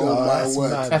home. Oh, my that's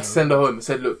word. mad. Had to send her home and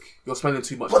said, look, you're smelling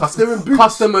too much. But they're in Boots.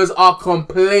 Customers are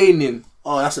complaining.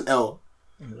 Oh, that's an L.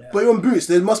 But you're on Boots.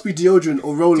 There must be deodorant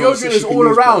or roll-on. Deodorant is all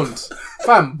around.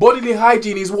 Fam, bodily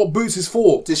hygiene is what Boots is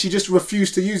for. Did she just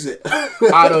refuse to use it?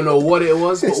 I don't know what it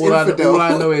was, but It's all infidel.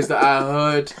 I know is that I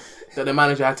heard that the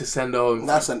manager had to send her home.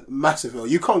 That's a massive L.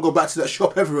 You can't go back to that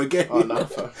shop ever again. Oh, no,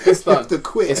 fam. It's You have done. to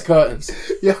quit. It's curtains.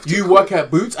 You have to You work at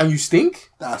Boots and you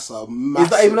stink? That's a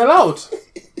massive... Is that even allowed?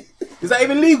 Is that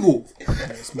even legal?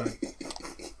 Yes, man.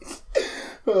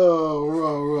 Oh,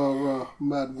 raw.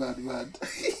 Mad.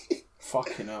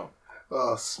 Fucking hell.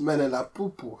 Oh, smelling like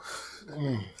poo-poo.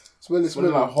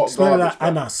 Smelling like hot Smelling garbage. like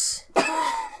anus.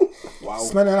 Wow.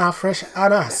 Smelling like fresh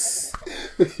anus.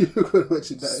 You're going to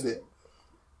mention that, innit?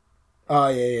 Oh,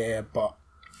 yeah. But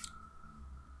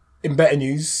in better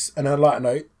news, and on a lighter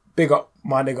note, big up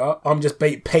my nigga. I'm just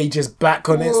bait pages back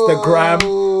on Instagram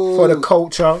for the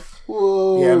culture.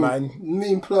 Whoa. Yeah, man.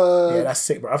 Mean plug. Yeah, that's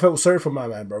sick, bro. I felt sorry for my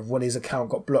man, bro, when his account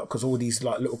got blocked because all these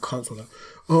like little cunts were like,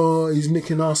 oh, he's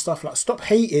nicking our stuff. Like, stop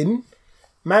hating.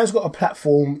 Man's got a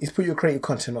platform. He's put your creative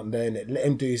content on there, innit? Let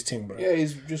him do his thing, bro. Yeah,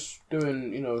 he's just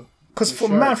doing, Because his for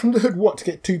show. man from the hood, what, to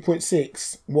get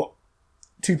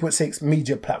 2.6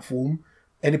 media platform,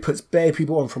 and it puts bare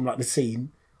people on from like the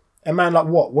scene. And man, like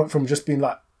what, went from just being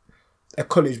like a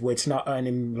college boy to now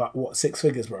earning like what, 6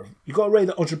 figures, bro. You got to rate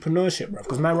the entrepreneurship, bro.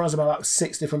 Because man runs about like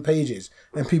 6 different pages,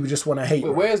 and people just want to hate. Wait,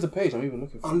 bro. where's the page? I'm even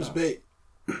looking for I'm it just now. bait.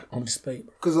 I'm just bait,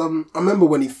 bro. Because I remember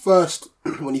when he first...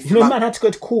 You know, man had to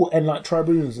go to court and like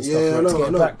tribunals and stuff Yeah, like, to I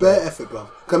get know. it back, Bare bro. effort, bro.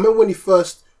 'Cause I remember when he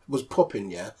first was popping,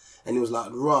 yeah, and he was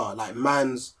like, raw, like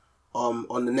man's on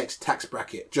the next tax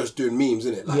bracket, just doing memes,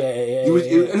 innit? Like, Yeah, He was,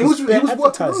 yeah. and he was Bare working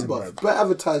advertising, hard, bro. bro. Bare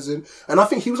advertising. And I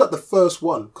think he was like the first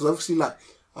one. Because obviously, like,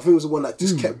 I think it was the one that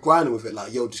just kept grinding with it.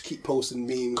 Like, yo, just keep posting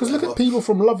memes. Because look at people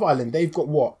from Love Island, they've got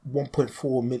what,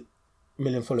 1.4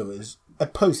 million followers. A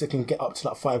post that can get up to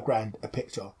like $5,000 a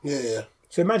picture. Yeah.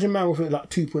 So imagine man with like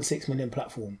 2.6 million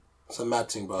platform, It's a mad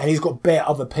thing, bro. and he's got bare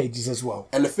other pages as well.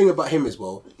 And the thing about him as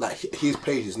well, like his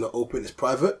page is not open, it's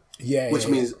private. Yeah, Which yeah,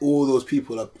 means all those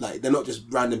people are like, they're not just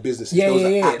random businesses. Yeah, those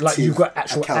are yeah. Like active you've got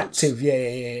actual accounts. active.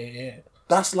 Yeah.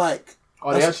 That's like,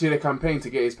 Oh, they actually did a campaign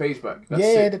to get his page back. That's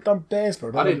Yeah, sick. they've done bears,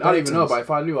 bro. I didn't even know, but if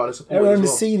I knew, I'd have supported Everyone in the as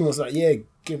well. scene was like, yeah,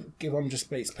 give I'm just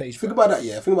Bates page. think back. about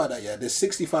that, yeah. There's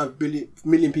 65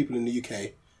 million people in the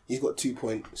UK. He's got 2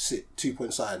 point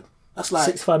sign. That's like,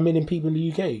 65 million people in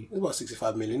the UK. it's about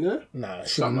 65 million, isn't it? Nah, it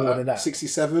should be Something more like than that.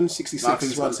 67, 66. Nah, I think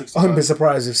it's about around- 65. I'd be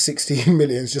surprised if 60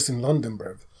 million is just in London,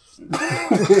 bro.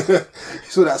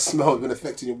 So that smell has been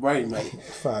affecting your brain, mate.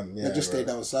 Fam, yeah. Just bro.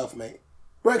 stay down south, mate.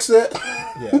 Brexit.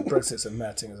 Yeah, Brexit's a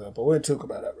mad thing as well, but we won't talk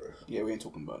about that, bro. Yeah, we ain't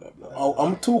talking about that, bro. Oh,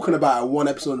 I'm talking about it in one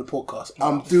episode of the podcast.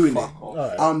 I'm doing it.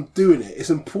 Alright. I'm doing it. It's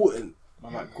important.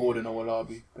 I'm like Gordon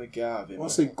Owolabi. But get out of it, I man.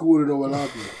 say Gordon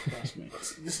Owolabi. Trust me.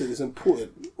 Listen, it's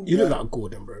important. You look like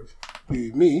Gordon, bro.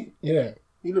 Who, me? Yeah.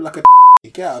 You look like a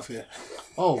get out of here.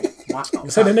 Oh, my...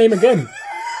 Say the name again.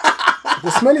 The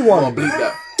smelly Oh, one. bleep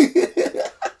that.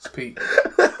 It's Pete.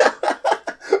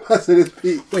 I said it's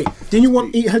Pete. Wait, didn't you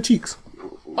want to eat her cheeks?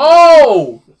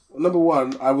 Oh! Number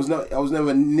one, I was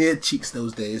never near cheeks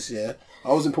those days, yeah. I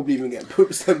wasn't probably even getting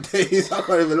poops them days. I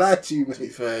can't even lie to you,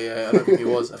 mate. Fair, yeah, I don't think it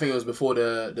was. I think it was before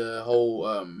the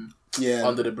whole Yeah.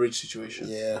 under the bridge situation.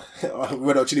 Yeah.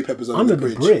 Red Hot Chili Peppers Under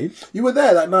the bridge? You were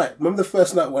there that night. Remember the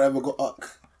first night when I ever got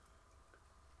uck?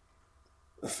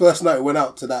 The first night we went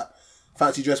out to that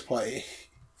fancy dress party.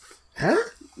 Huh?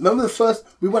 Remember the first...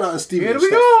 We went out in Stevenage. Here we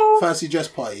that go. Fancy dress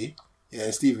party. Yeah,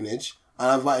 in Stevenage. And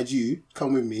I invited you.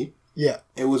 Come with me. Yeah.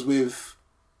 It was with...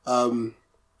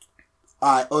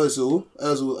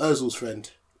 Ozil's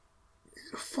friend.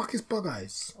 The fuck is Bug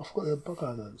Eyes? I forgot your Bug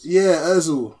Eyes. Yeah,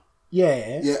 Ozil.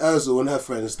 Yeah. Yeah, Ozil and her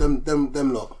friends. Them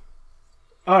lot.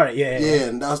 Alright, yeah. Yeah,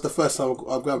 and that was the first time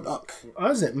I grabbed uck. How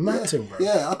is it? Mountain, bro.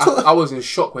 Yeah, I was in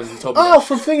shock when he told me Oh, that.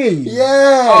 from Thingy.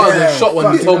 Yeah. I was in shock when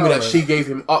he fucking told me hell, that bro. she gave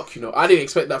him uck, you know. I didn't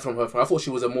expect that from her. I thought she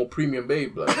was a more premium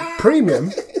babe, blood.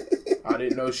 Premium. I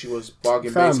didn't know she was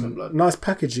bargain Fam, basement, blood. nice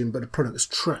packaging, but the product is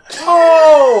trash.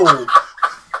 Oh!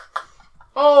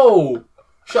 Oh!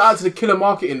 Shout out to the killer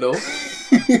marketing, though.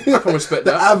 I can respect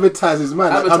The that. advertising's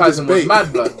mad. Like, I'm just Advertising was bait.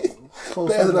 mad, blood.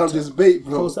 False, Better than I'm just bait,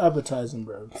 bro. false advertising,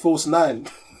 bro. False 9.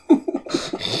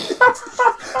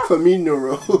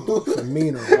 Firmino.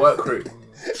 Firmino. Work rate.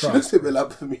 She looks a bit like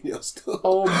Firmino still.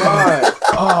 Oh my.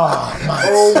 Oh, man.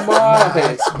 Oh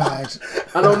my. Bad.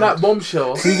 And on that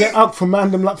bombshell, You get up from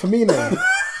random like Firmino.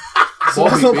 So Bobby,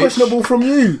 that's not bitch. questionable from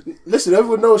you. Listen,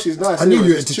 everyone knows she's nice. I knew anyway,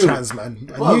 you were just into chill. trans, man.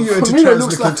 I Well, knew you were into Firmino trans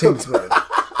looks looking like- things, bro.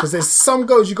 Because there's some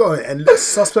girls you got and look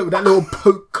suspect with that little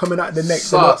poke coming out the neck,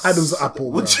 the little Sus. Adam's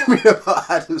apple, bro. What do you mean about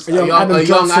Adam's? A young young- Adam a young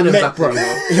Johnson Adam's neck, apple, bro. bro.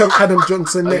 A young Adam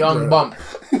Johnson a neck, young bro. bump.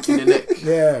 in the neck.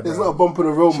 Yeah, There's bro. not a bump on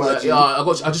the road, man. Yeah, I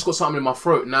just got something in my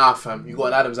throat. Nah, fam, you got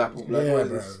an Adam's apple, blood. Yeah, What is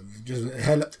bro. this? Just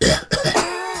hella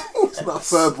It's not a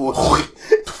furball.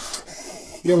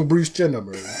 young Bruce Jenner,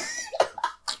 bro.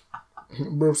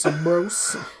 Bros.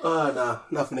 Nah,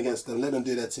 nothing against them. Let them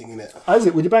do their thing, innit? How's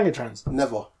it with your banger trans?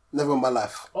 Never in my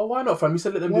life. Oh, why not, fam? You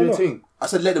said let them Why do their not? thing. I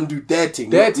said let them do their thing.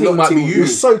 Their not- thing not might be thing with you. You're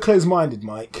me. so close-minded,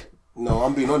 Mike. No,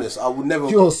 I'm being honest. I would never.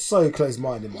 You're so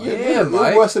close-minded, Mike. Yeah, You're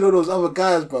Mike. worse than all those other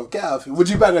guys, bro. Get out of here. Would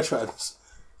you bang a trans?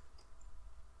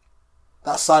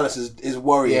 That silence is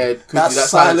worrying. Yeah, could that you? That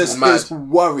silence silence is is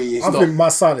worrying. I think my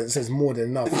silence says more than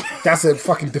enough. That's a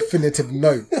fucking definitive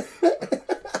no.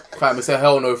 Fam, it's a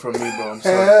hell no from me, bro. I'm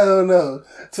sorry. Hell no.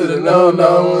 To the no.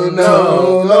 No.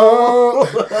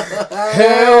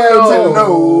 Hell to the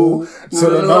no. To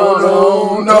the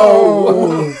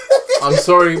no. I'm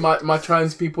sorry, my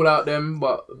trans people out there,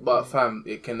 but fam,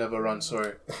 it can never run.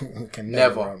 Sorry, Can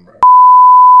Never. run, bro.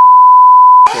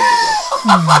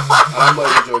 I'm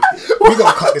not even joking. We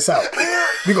gotta cut this out.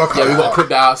 We gotta cut Yeah, we that gotta out. clip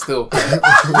that out still. We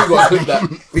gotta clip that.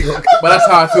 We gotta, But that's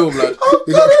how I feel, blood.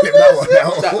 we gotta clip that one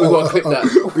out. We gotta clip that.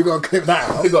 We gotta clip that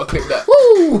out. We gotta clip that.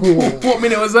 Ooh. What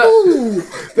minute was that?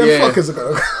 Them Yeah. fuckers are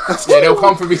gonna. Yeah, they'll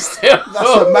come for me still. That's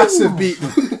a massive beat.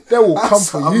 They will come That's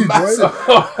for a you, bro. massive-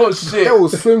 Oh shit. They will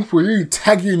swim for you,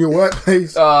 tag you in your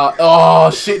workplace. Oh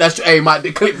shit. That's hey, man.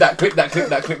 Clip that.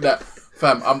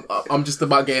 Fam, I'm just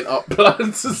about getting up, blood.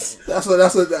 That's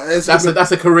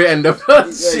a career ender.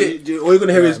 Shit. All you're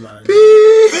gonna hear is Man.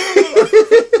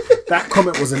 That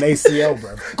comment was an ACL,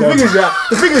 bro.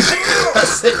 the thing is,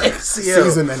 that's an ACL.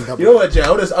 Season ender. You know what, Jay? I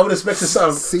would expect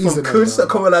something Season from Kunst ender,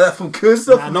 coming like that from Kunst.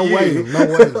 No way, no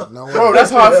way, no way. Bro,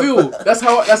 that's how I feel. That's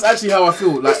actually how I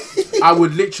feel. Like I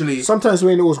would literally, Sometimes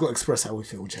we ain't always got to express how we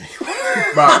feel, Jay.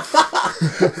 bro.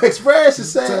 Express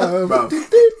yourself. Bro.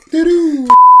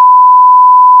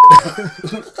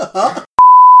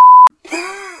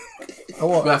 Oh, I'm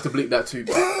what? gonna have to bleep that too,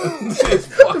 bro. It's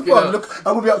fucking Bro, hell. look,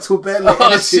 I'm gonna be up till bed. Like,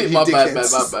 Oh shit, my bad.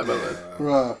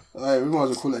 Bro, alright, we might as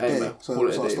well call it a Hey, day. man, So call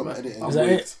it a I'll day, stop man. editing. Is that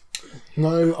it?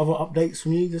 No other updates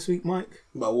from you this week, Mike?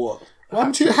 About what? What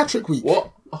happened to your hat-trick week?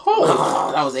 What?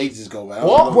 Oh, That was ages ago, man. That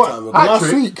What? was a long time ago. Last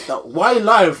Hat-trick? week? Why are you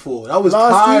lying for? That was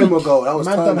Last time week. ago. That was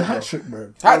Man time done a ago. hat-trick,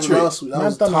 bro. hat-trick. That Man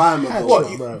was done a time ago. hat-trick.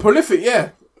 What? bro. Prolific, yeah.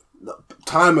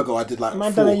 Time ago, I did like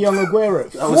Man 4. done a young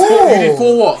Aguero. That was You did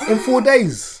 4 what? In 4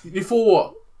 days. You did 4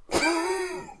 what?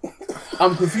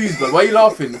 I'm confused, bro. Why are you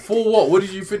laughing? 4 what? What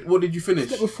did you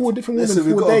finish? With 4 different women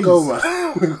Listen, in we 4 gotta days. go, man.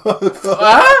 We gotta go.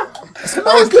 Huh? That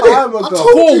was time ago.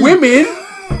 told 4 you. women?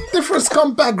 Different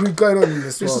scumbaggery going on in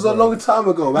this This world, was a bro. long time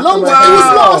ago. Back Long in time. my It was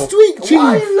days. Wow. last week, Why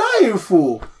are Chief. you lying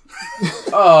for?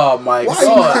 Oh my Why are you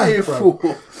god. lying bro.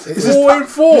 for? 4 and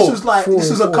 4. This was like this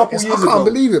was a couple years ago. I can't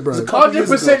believe it, bro. It was a couple years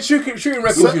ago. 100% shooting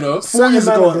record, you know. 4 years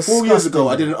Certain ago. man are 4 years ago,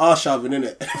 I disgusting, did an arse shoving,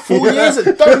 innit? 4 years?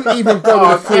 Don't even go with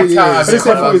the 4 I'm tired I years. didn't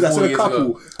say 4 years. I 4 said a years couple.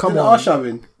 ago. Come Did an on. arse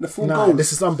shoving. The full Nah, goals.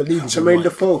 this is unbelievable. Jermaine Mike.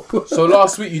 Defoe. So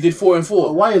last week you did 4 and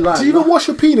 4. Why are you lying? Do you even wash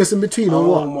your penis in between or Oh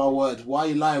what? my word! Why are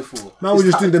you lying for? Man, we're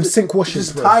just doing them sink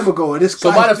washes, This bro. time ago, and this.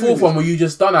 So guy's by the doing 4th one, were you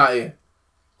just done out here?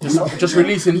 Just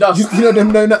releasing dust. You know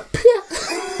them known that pew,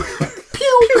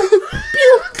 pew,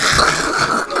 pew.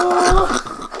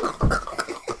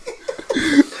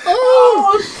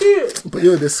 Oh shit! But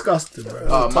you're disgusting, bro.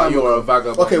 Oh man, you're a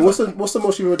vagabond. Okay, what's the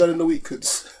most you've ever done in the week?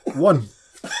 Cause One.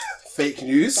 fake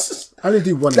news. I only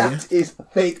do one a year. That is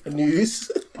fake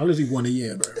news. I only do one a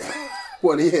year, bro.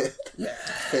 What a year. Yeah.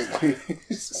 Fake news.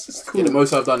 It's Yeah, cool. the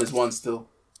most I've done is 1 still.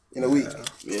 In a week.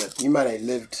 Yeah. You man ain't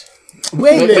lived.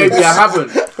 Maybe I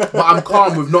haven't, but I'm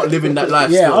calm with not living that life.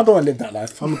 Yeah, still. I don't want to live that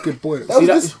life. I'm a good boy. See,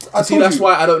 I see told that's you.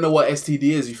 why I don't know what STD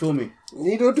is. You feel me?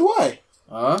 Neither do I.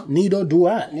 Huh? Neither do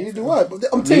I. Neither do I. But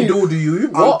I'm telling Needle you. do you?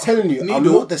 I'm What? telling you. I'm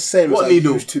Needle? not the same What as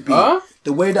needle? I used to be. Huh?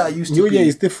 The way that I used to Your be. year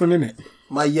is different, innit?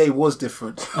 My yay was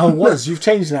different. Oh, it was. You've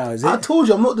changed now, is I it? told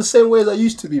you I'm not the same way as I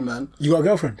used to be, man. You got a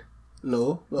girlfriend?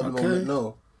 No, not at the moment.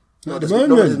 No. Not at at this- the not at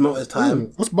this moment. moment of time.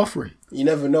 Ooh, what's buffering? You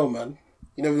never know, man.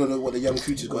 You never know what the young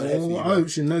future's got ahead for you. Oh, I man. hope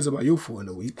she knows about your 4 in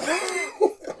a week.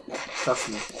 Trust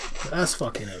me. That's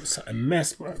fucking a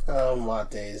mess, bro. Oh my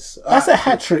days. That's a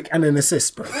hat trick and an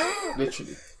assist, bro.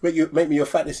 Literally. Make me your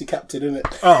fantasy captain, innit?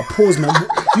 Oh, pause, man.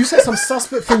 You said some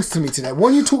suspect things to me today.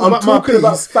 When you talk I'm about my talking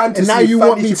about piece, fantasy, and now you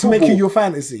want me fantasy to make you football. your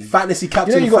fantasy. Fantasy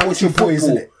captain. You know you gotta fantasy watch your boys,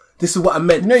 football. innit? This is what I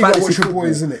meant. You know you gotta fantasy watch your football.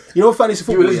 boys, innit? You know fantasy You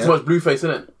football, listen yeah? too much Blueface,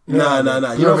 innit?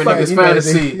 Nah. You You know know fantasy.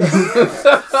 niggas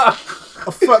fantasy.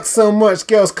 I fuck so much,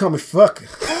 girls call me fucker.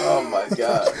 Oh my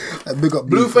god. Big up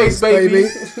Blueface, baby.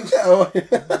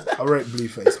 I rate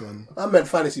Blueface, man. I meant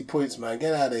fantasy points, man.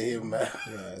 Get out of here, man.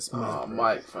 Yeah, it's mad. Oh,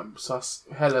 Mike, fam. Sus.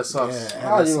 Hella sus.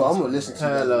 Yeah. I'm gonna listen to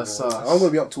Hella that. sus. I'm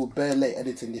gonna be up till bare late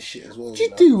editing this shit as well. What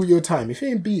you do with your time? If you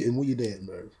ain't beating, what you doing,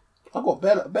 bro? I got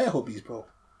bare hobbies, bro.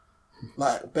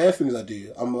 Like bare things I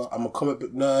do. I'm a comic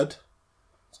book nerd.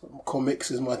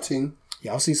 Comics is my thing.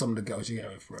 Yeah, I'll see some of the girls you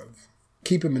get with, bro.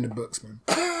 Keep them in the books, man.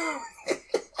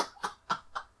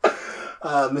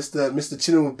 Mr.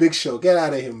 Chinua Big Show, get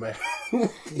out of here, man. Well,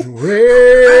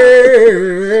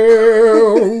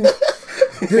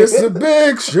 it's a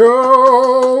big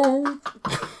show.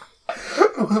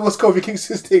 What's Kofi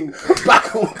Kingston's thing?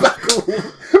 Back on.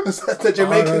 Was that the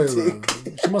Jamaican thing?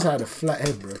 Bro. She must have had a flat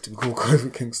head, bro, to be called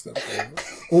Kofi Kingston, bro.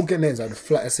 All Ghanaians had the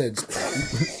flattest heads,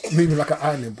 bro. Moving like an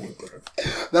ironing board, bro.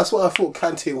 That's what I thought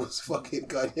Kante was fucking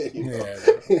Ghanaian, you know? Yeah,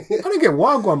 bro. I don't get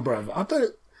wild one, bro. I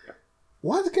don't.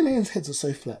 Why the Ghanaians' heads are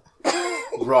so flat?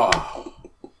 Raw.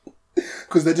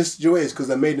 Because they're just, you know what it is? Because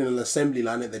they're made in an assembly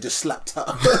line and they're just slapped out.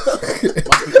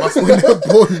 Must When they're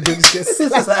born, they just get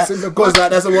slapped in the Because like,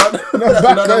 there's a one.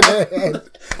 back of their head.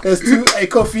 There's two. Hey,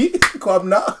 coffee. Come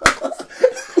now.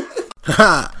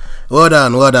 Ha! Well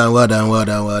done.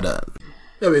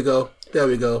 There we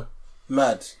go.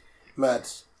 Mad.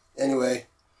 Anyway,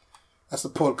 that's the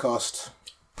podcast.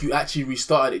 You actually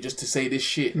restarted it just to say this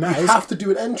shit. Nah, You it's have to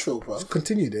do an intro, bro.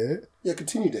 continued it. Yeah,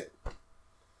 continued it.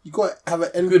 You got to have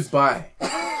an intro. Goodbye.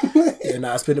 Yeah,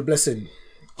 nah, it's been a blessing.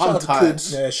 I'm Shout out to tired.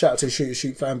 Kuds. Yeah, shout out to the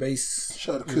Shoot fan base.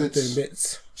 Shout out to Doing Kuds.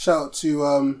 bits. Shout out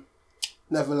to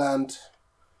Neverland.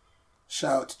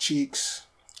 Shout out to Cheeks.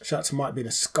 Shout out to Mike being a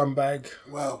scumbag.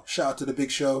 Well, shout out to The Big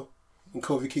Show and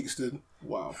Kofi Kingston.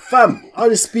 Wow. Fam, I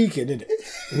was speaking, innit?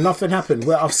 Nothing happened.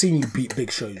 Well, I've seen you beat big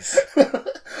shows.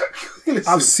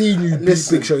 I've seen you beat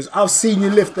big shows. I've seen you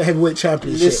lift the heavyweight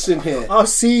championship. Listen here. I've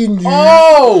seen you.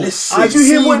 Oh! Listen. Did you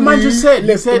hear what man just said? He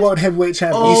Lift the said, world heavyweight oh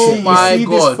championship. my see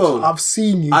God. this phone? I've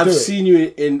seen you I've do seen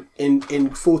you in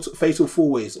Fatal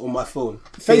 4-Ways on my phone.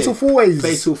 it. Fatal Yeah. 4-Ways.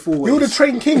 Fatal 4-Ways. You're the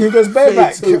train king who goes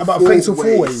bareback about Fatal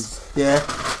 4-Ways. Yeah.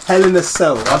 Hell in a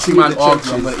Cell. I see man argue, I'm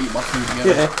trenches. gonna eat my food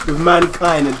again. Yeah. With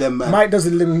Mankind and them, man. Mike does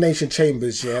elimination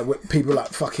chambers, yeah, with people like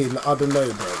fucking, I don't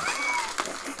know, bro.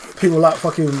 People like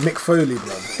fucking Mick Foley,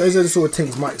 bro. Those are the sort of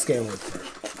things Mike's getting with,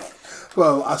 bro.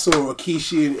 Well, I saw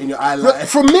Rikishi in your highlight.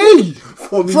 From me?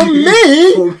 From From you.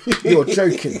 me? From me. You're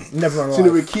joking. Never To the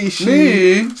mind. Rikishi.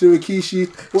 Me? To the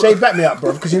Rikishi. Well, Jay, back me up,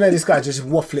 bro, because you know this guy's just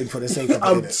waffling for the sake of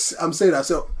I'm it. saying that.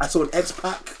 So I saw an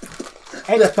X-Pac.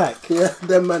 X-Pac. Yeah,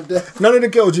 them man there. None of the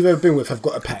girls you've ever been with have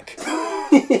got a pack.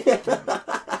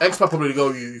 X-Pac probably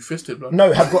go, you fisted, bro.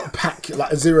 No, have got a pack,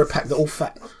 like a 0 pack. They're all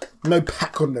fat. No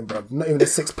pack on them, bro. Not even a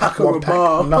 6-pack or or a 1 pack.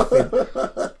 bar.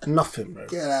 Nothing, bro.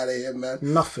 Get out of here, man.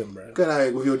 Nothing, bro. Get out of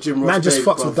here with your Jim Ross. Man just babe,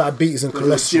 fucks bruv. with diabetes and With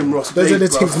your Jim cholesterol. Ross Those are the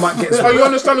babe, things bruv. Mike gets. Are you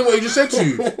understanding what he just said to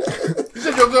you? He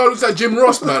said your girl looks like Jim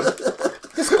Ross, man.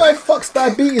 This guy fucks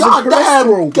diabetes God and cholesterol, damn,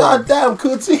 bro. God damn,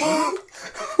 Kuti.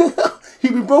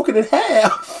 He'd be broken in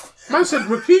half. Man said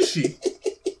Rikishi.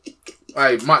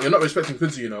 Hey, Mike, you're not respecting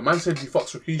Quincy, you know. Man said he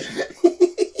fucks Rikishi.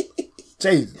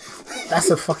 Jay,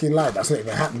 that's a fucking lie. That's not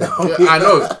even happening. Yeah, I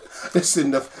know. Listen,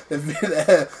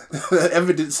 the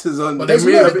evidence is on. But There's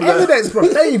they no really- evidence, bro.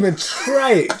 They even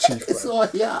try it, chief. Bro. So,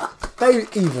 yeah. They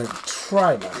even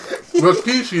try, man.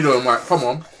 Rikishi, though, Mike, come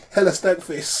on. Hella stank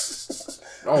face.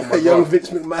 Oh, my A young God. Vince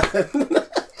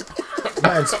McMahon.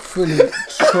 Man's fully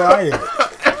trying it.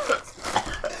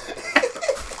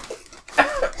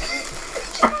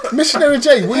 Missionary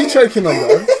J, what are you choking on,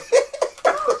 bro?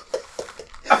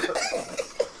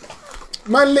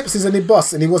 Man lips is in the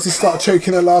bus and he wants to start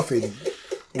choking and laughing.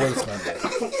 Wait, man.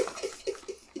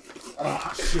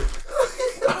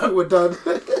 We're done.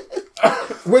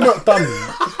 We're not done.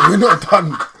 We're not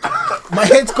done. My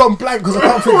head's gone blank because I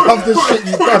can't think of the shit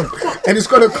you've done. And it's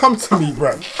going to come to me,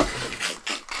 bro.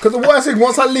 Because the worst thing,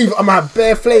 once I leave, I'm at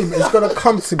bare flame. It's going to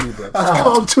come to me, bro.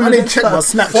 I need to check my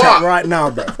Snapchat Fuck. right now,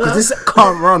 bro. Because this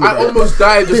can't run, I bro. almost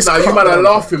died just This now. You can't man are run.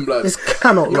 laughing, blood. This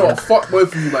cannot You know run. what? Fuck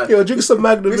both of you, man. Yo, drink some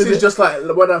Magnum. This innit? is just like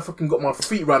when I fucking got my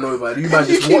feet ran over. And you man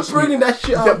You just keep watched me. bringing that shit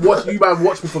You up. kept you man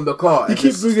watch me from the car. You and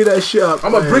keep just- bringing that shit up.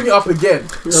 I'm gonna bring it up again.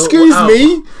 Excuse Wow.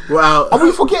 me? Wow. Are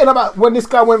we forgetting about when this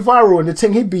guy went viral and the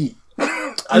thing he beat?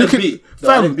 I didn't beat. No,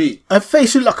 I didn't beat. Her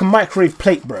face looked like a microwave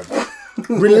plate, bro.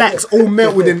 Relax, all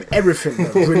melted and everything,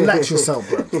 bro. Relax yourself,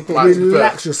 bro. Like,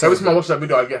 Relax Every yourself. time I watch that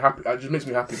video, I get happy. It just makes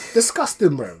me happy.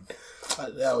 Disgusting, bro.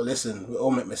 Yeah, well, listen, we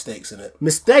all make mistakes in it.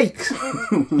 Mistakes.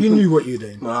 You knew what you were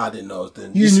doing. No, I didn't know I was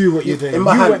doing. You knew what you were doing. In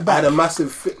my You hand, went I back. had a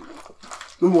massive.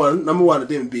 Number one, I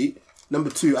didn't beat. Number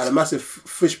 2, I had a massive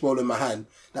fishbowl in my hand.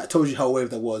 That told you how wave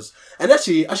that was. And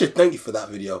actually, I should thank you for that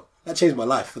video. That changed my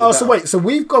life. Oh, so wait. So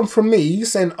we've gone from me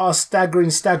saying,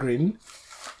 staggering,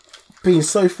 being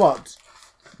so fucked,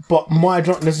 but my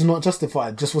drunkenness is not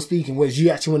justified just for speaking, whereas you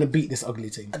actually want to beat this ugly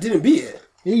team. I didn't beat it.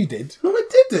 Yeah, you did. No, I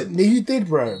didn't. Yeah, you did,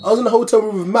 bro. I was in the hotel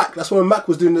room with Mac. That's when Mac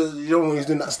was doing when he was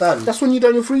doing that stand. That's when you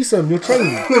done your threesome, your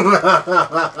training. Alright,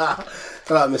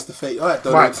 Mr. Fate. Alright,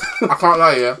 Donald. Right, I can't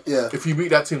lie, yeah? Yeah. If you beat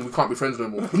that team, we can't be friends no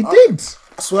more. You did.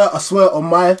 I swear on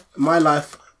my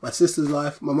life, my sister's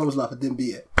life, my mum's life, I didn't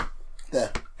beat it. There.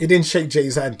 He didn't shake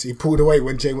Jay's hand. He pulled away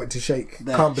when Jay went to shake.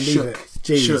 There. Can't believe Shook. it.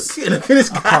 Jeez. Shook. Look at this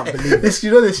guy. can't believe it. This,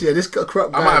 you know this, yeah? This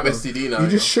corrupt guy. I might have bro. STD now. You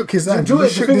just shook his hand. Do You it,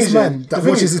 shook the thing this is, man yeah, that the thing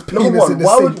washes is, his number penis one, in the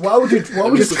why sink.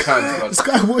 would you Shook hands, man. This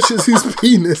guy washes his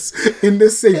penis in the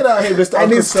sink. Get out here, Mr.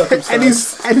 And he's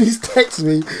Uncircumcised. and he's texted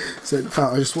me saying,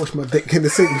 "Fam, I just washed my dick in the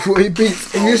sink before he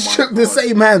beats." And you shook the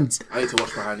same hands. I need to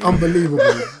wash my hands. Unbelievable. You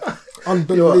know what?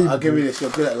 Unbelievable. I'll give you this. You're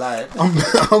good at lying.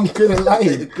 I'm good at lying.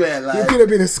 You're good at lying. You're good at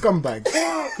being a scumbag.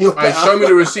 You're Hey, better. show me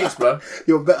the receipts, bro.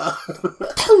 You're better.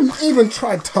 Don't even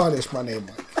try to tarnish my name.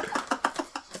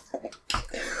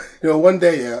 You know, one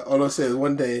day, yeah, all I'm saying is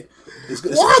one day.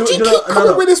 Why do you keep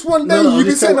coming with this one day? You've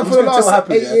been saying that for the last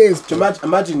 8 years.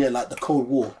 Imagine, yeah, like the Cold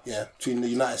War, yeah, between the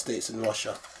United States and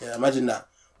Russia. Yeah, imagine that.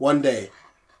 One day,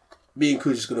 me and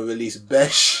Kuj is going to release bare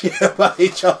shit about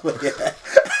each other, yeah.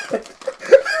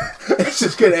 It's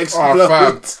just going to explode.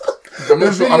 fam. I'm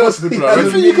not sure people You are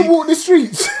think ready. you can walk the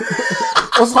streets?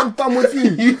 Once I'm done with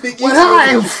you. You think you When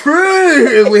can- I'm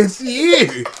through with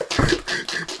you.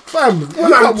 Fam, you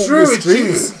I'm can't walk through the with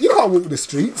streets. You can't walk the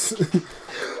streets.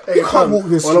 Hey, You can't walk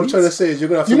this All I'm streets. trying to say is you're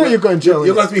going to have to... You know you're going jail,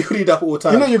 You're innit? going to have to be hoodied up all the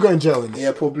time. You know you're going jail in it.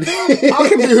 Yeah, probably. I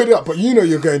can be hooded up, but you know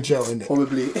you're going jail in it.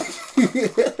 Probably.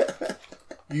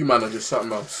 You man are just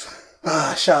something else.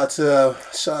 Shout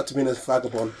out to being a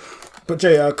vagabond. But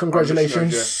Jay,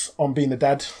 congratulations on being a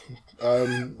dad.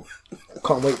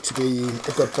 Can't wait to be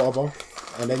a godfather.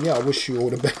 And then I wish you all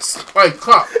the best. Hey,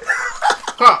 cut.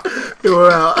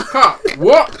 You're out. Cut.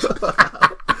 What?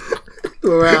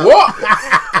 You're out. What?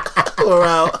 You're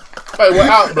out. Hey, we're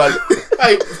out, blood.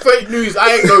 Hey, fake news.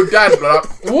 I ain't no dad, blood.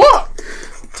 What?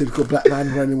 Typical black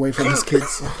man running away from his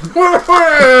kids. What?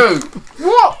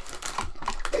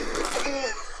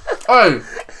 Hey,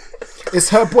 It's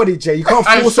her body, Jay. You can't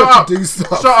hey, force shut her up. to do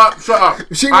stuff. Shut up.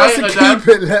 If she I wants ain't to a dad. keep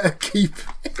it, let her keep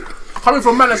it. Coming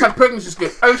from man that's had pregnancy skin.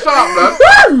 Hey, shut up, blood.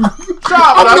 Shut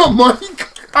up, I'm blood. not Mike.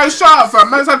 Hey, shut up, fam.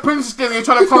 Man's had pregnancy skin and you're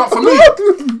trying to come up for me.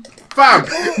 Fam.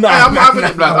 Hey, I'm not having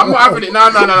it, blood. I'm not having it. No.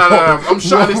 I'm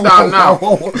shutting this down now.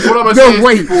 All I'm gonna say is,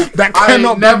 wait. people, That I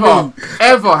cannot ain't be never, me.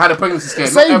 ever had a pregnancy skin.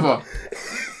 Same. Not ever.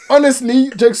 Honestly,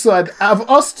 jokes aside, out of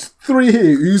us three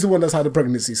here, who's the one that's had a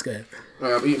pregnancy scare?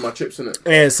 Hey, I'm eating my chips, innit?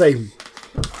 Yeah, same.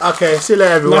 Okay, see you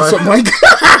later, everyone. That's what Mike.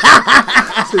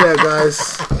 See you later,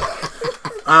 guys.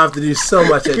 I have to do so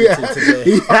much editing today.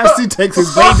 He has to take his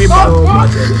baby So mom.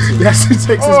 much editing. He has to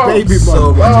take his Oh, baby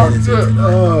So mom. much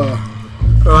editing.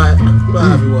 Alright,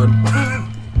 bye everyone.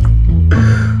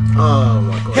 Oh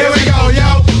my god. Here we go, yo.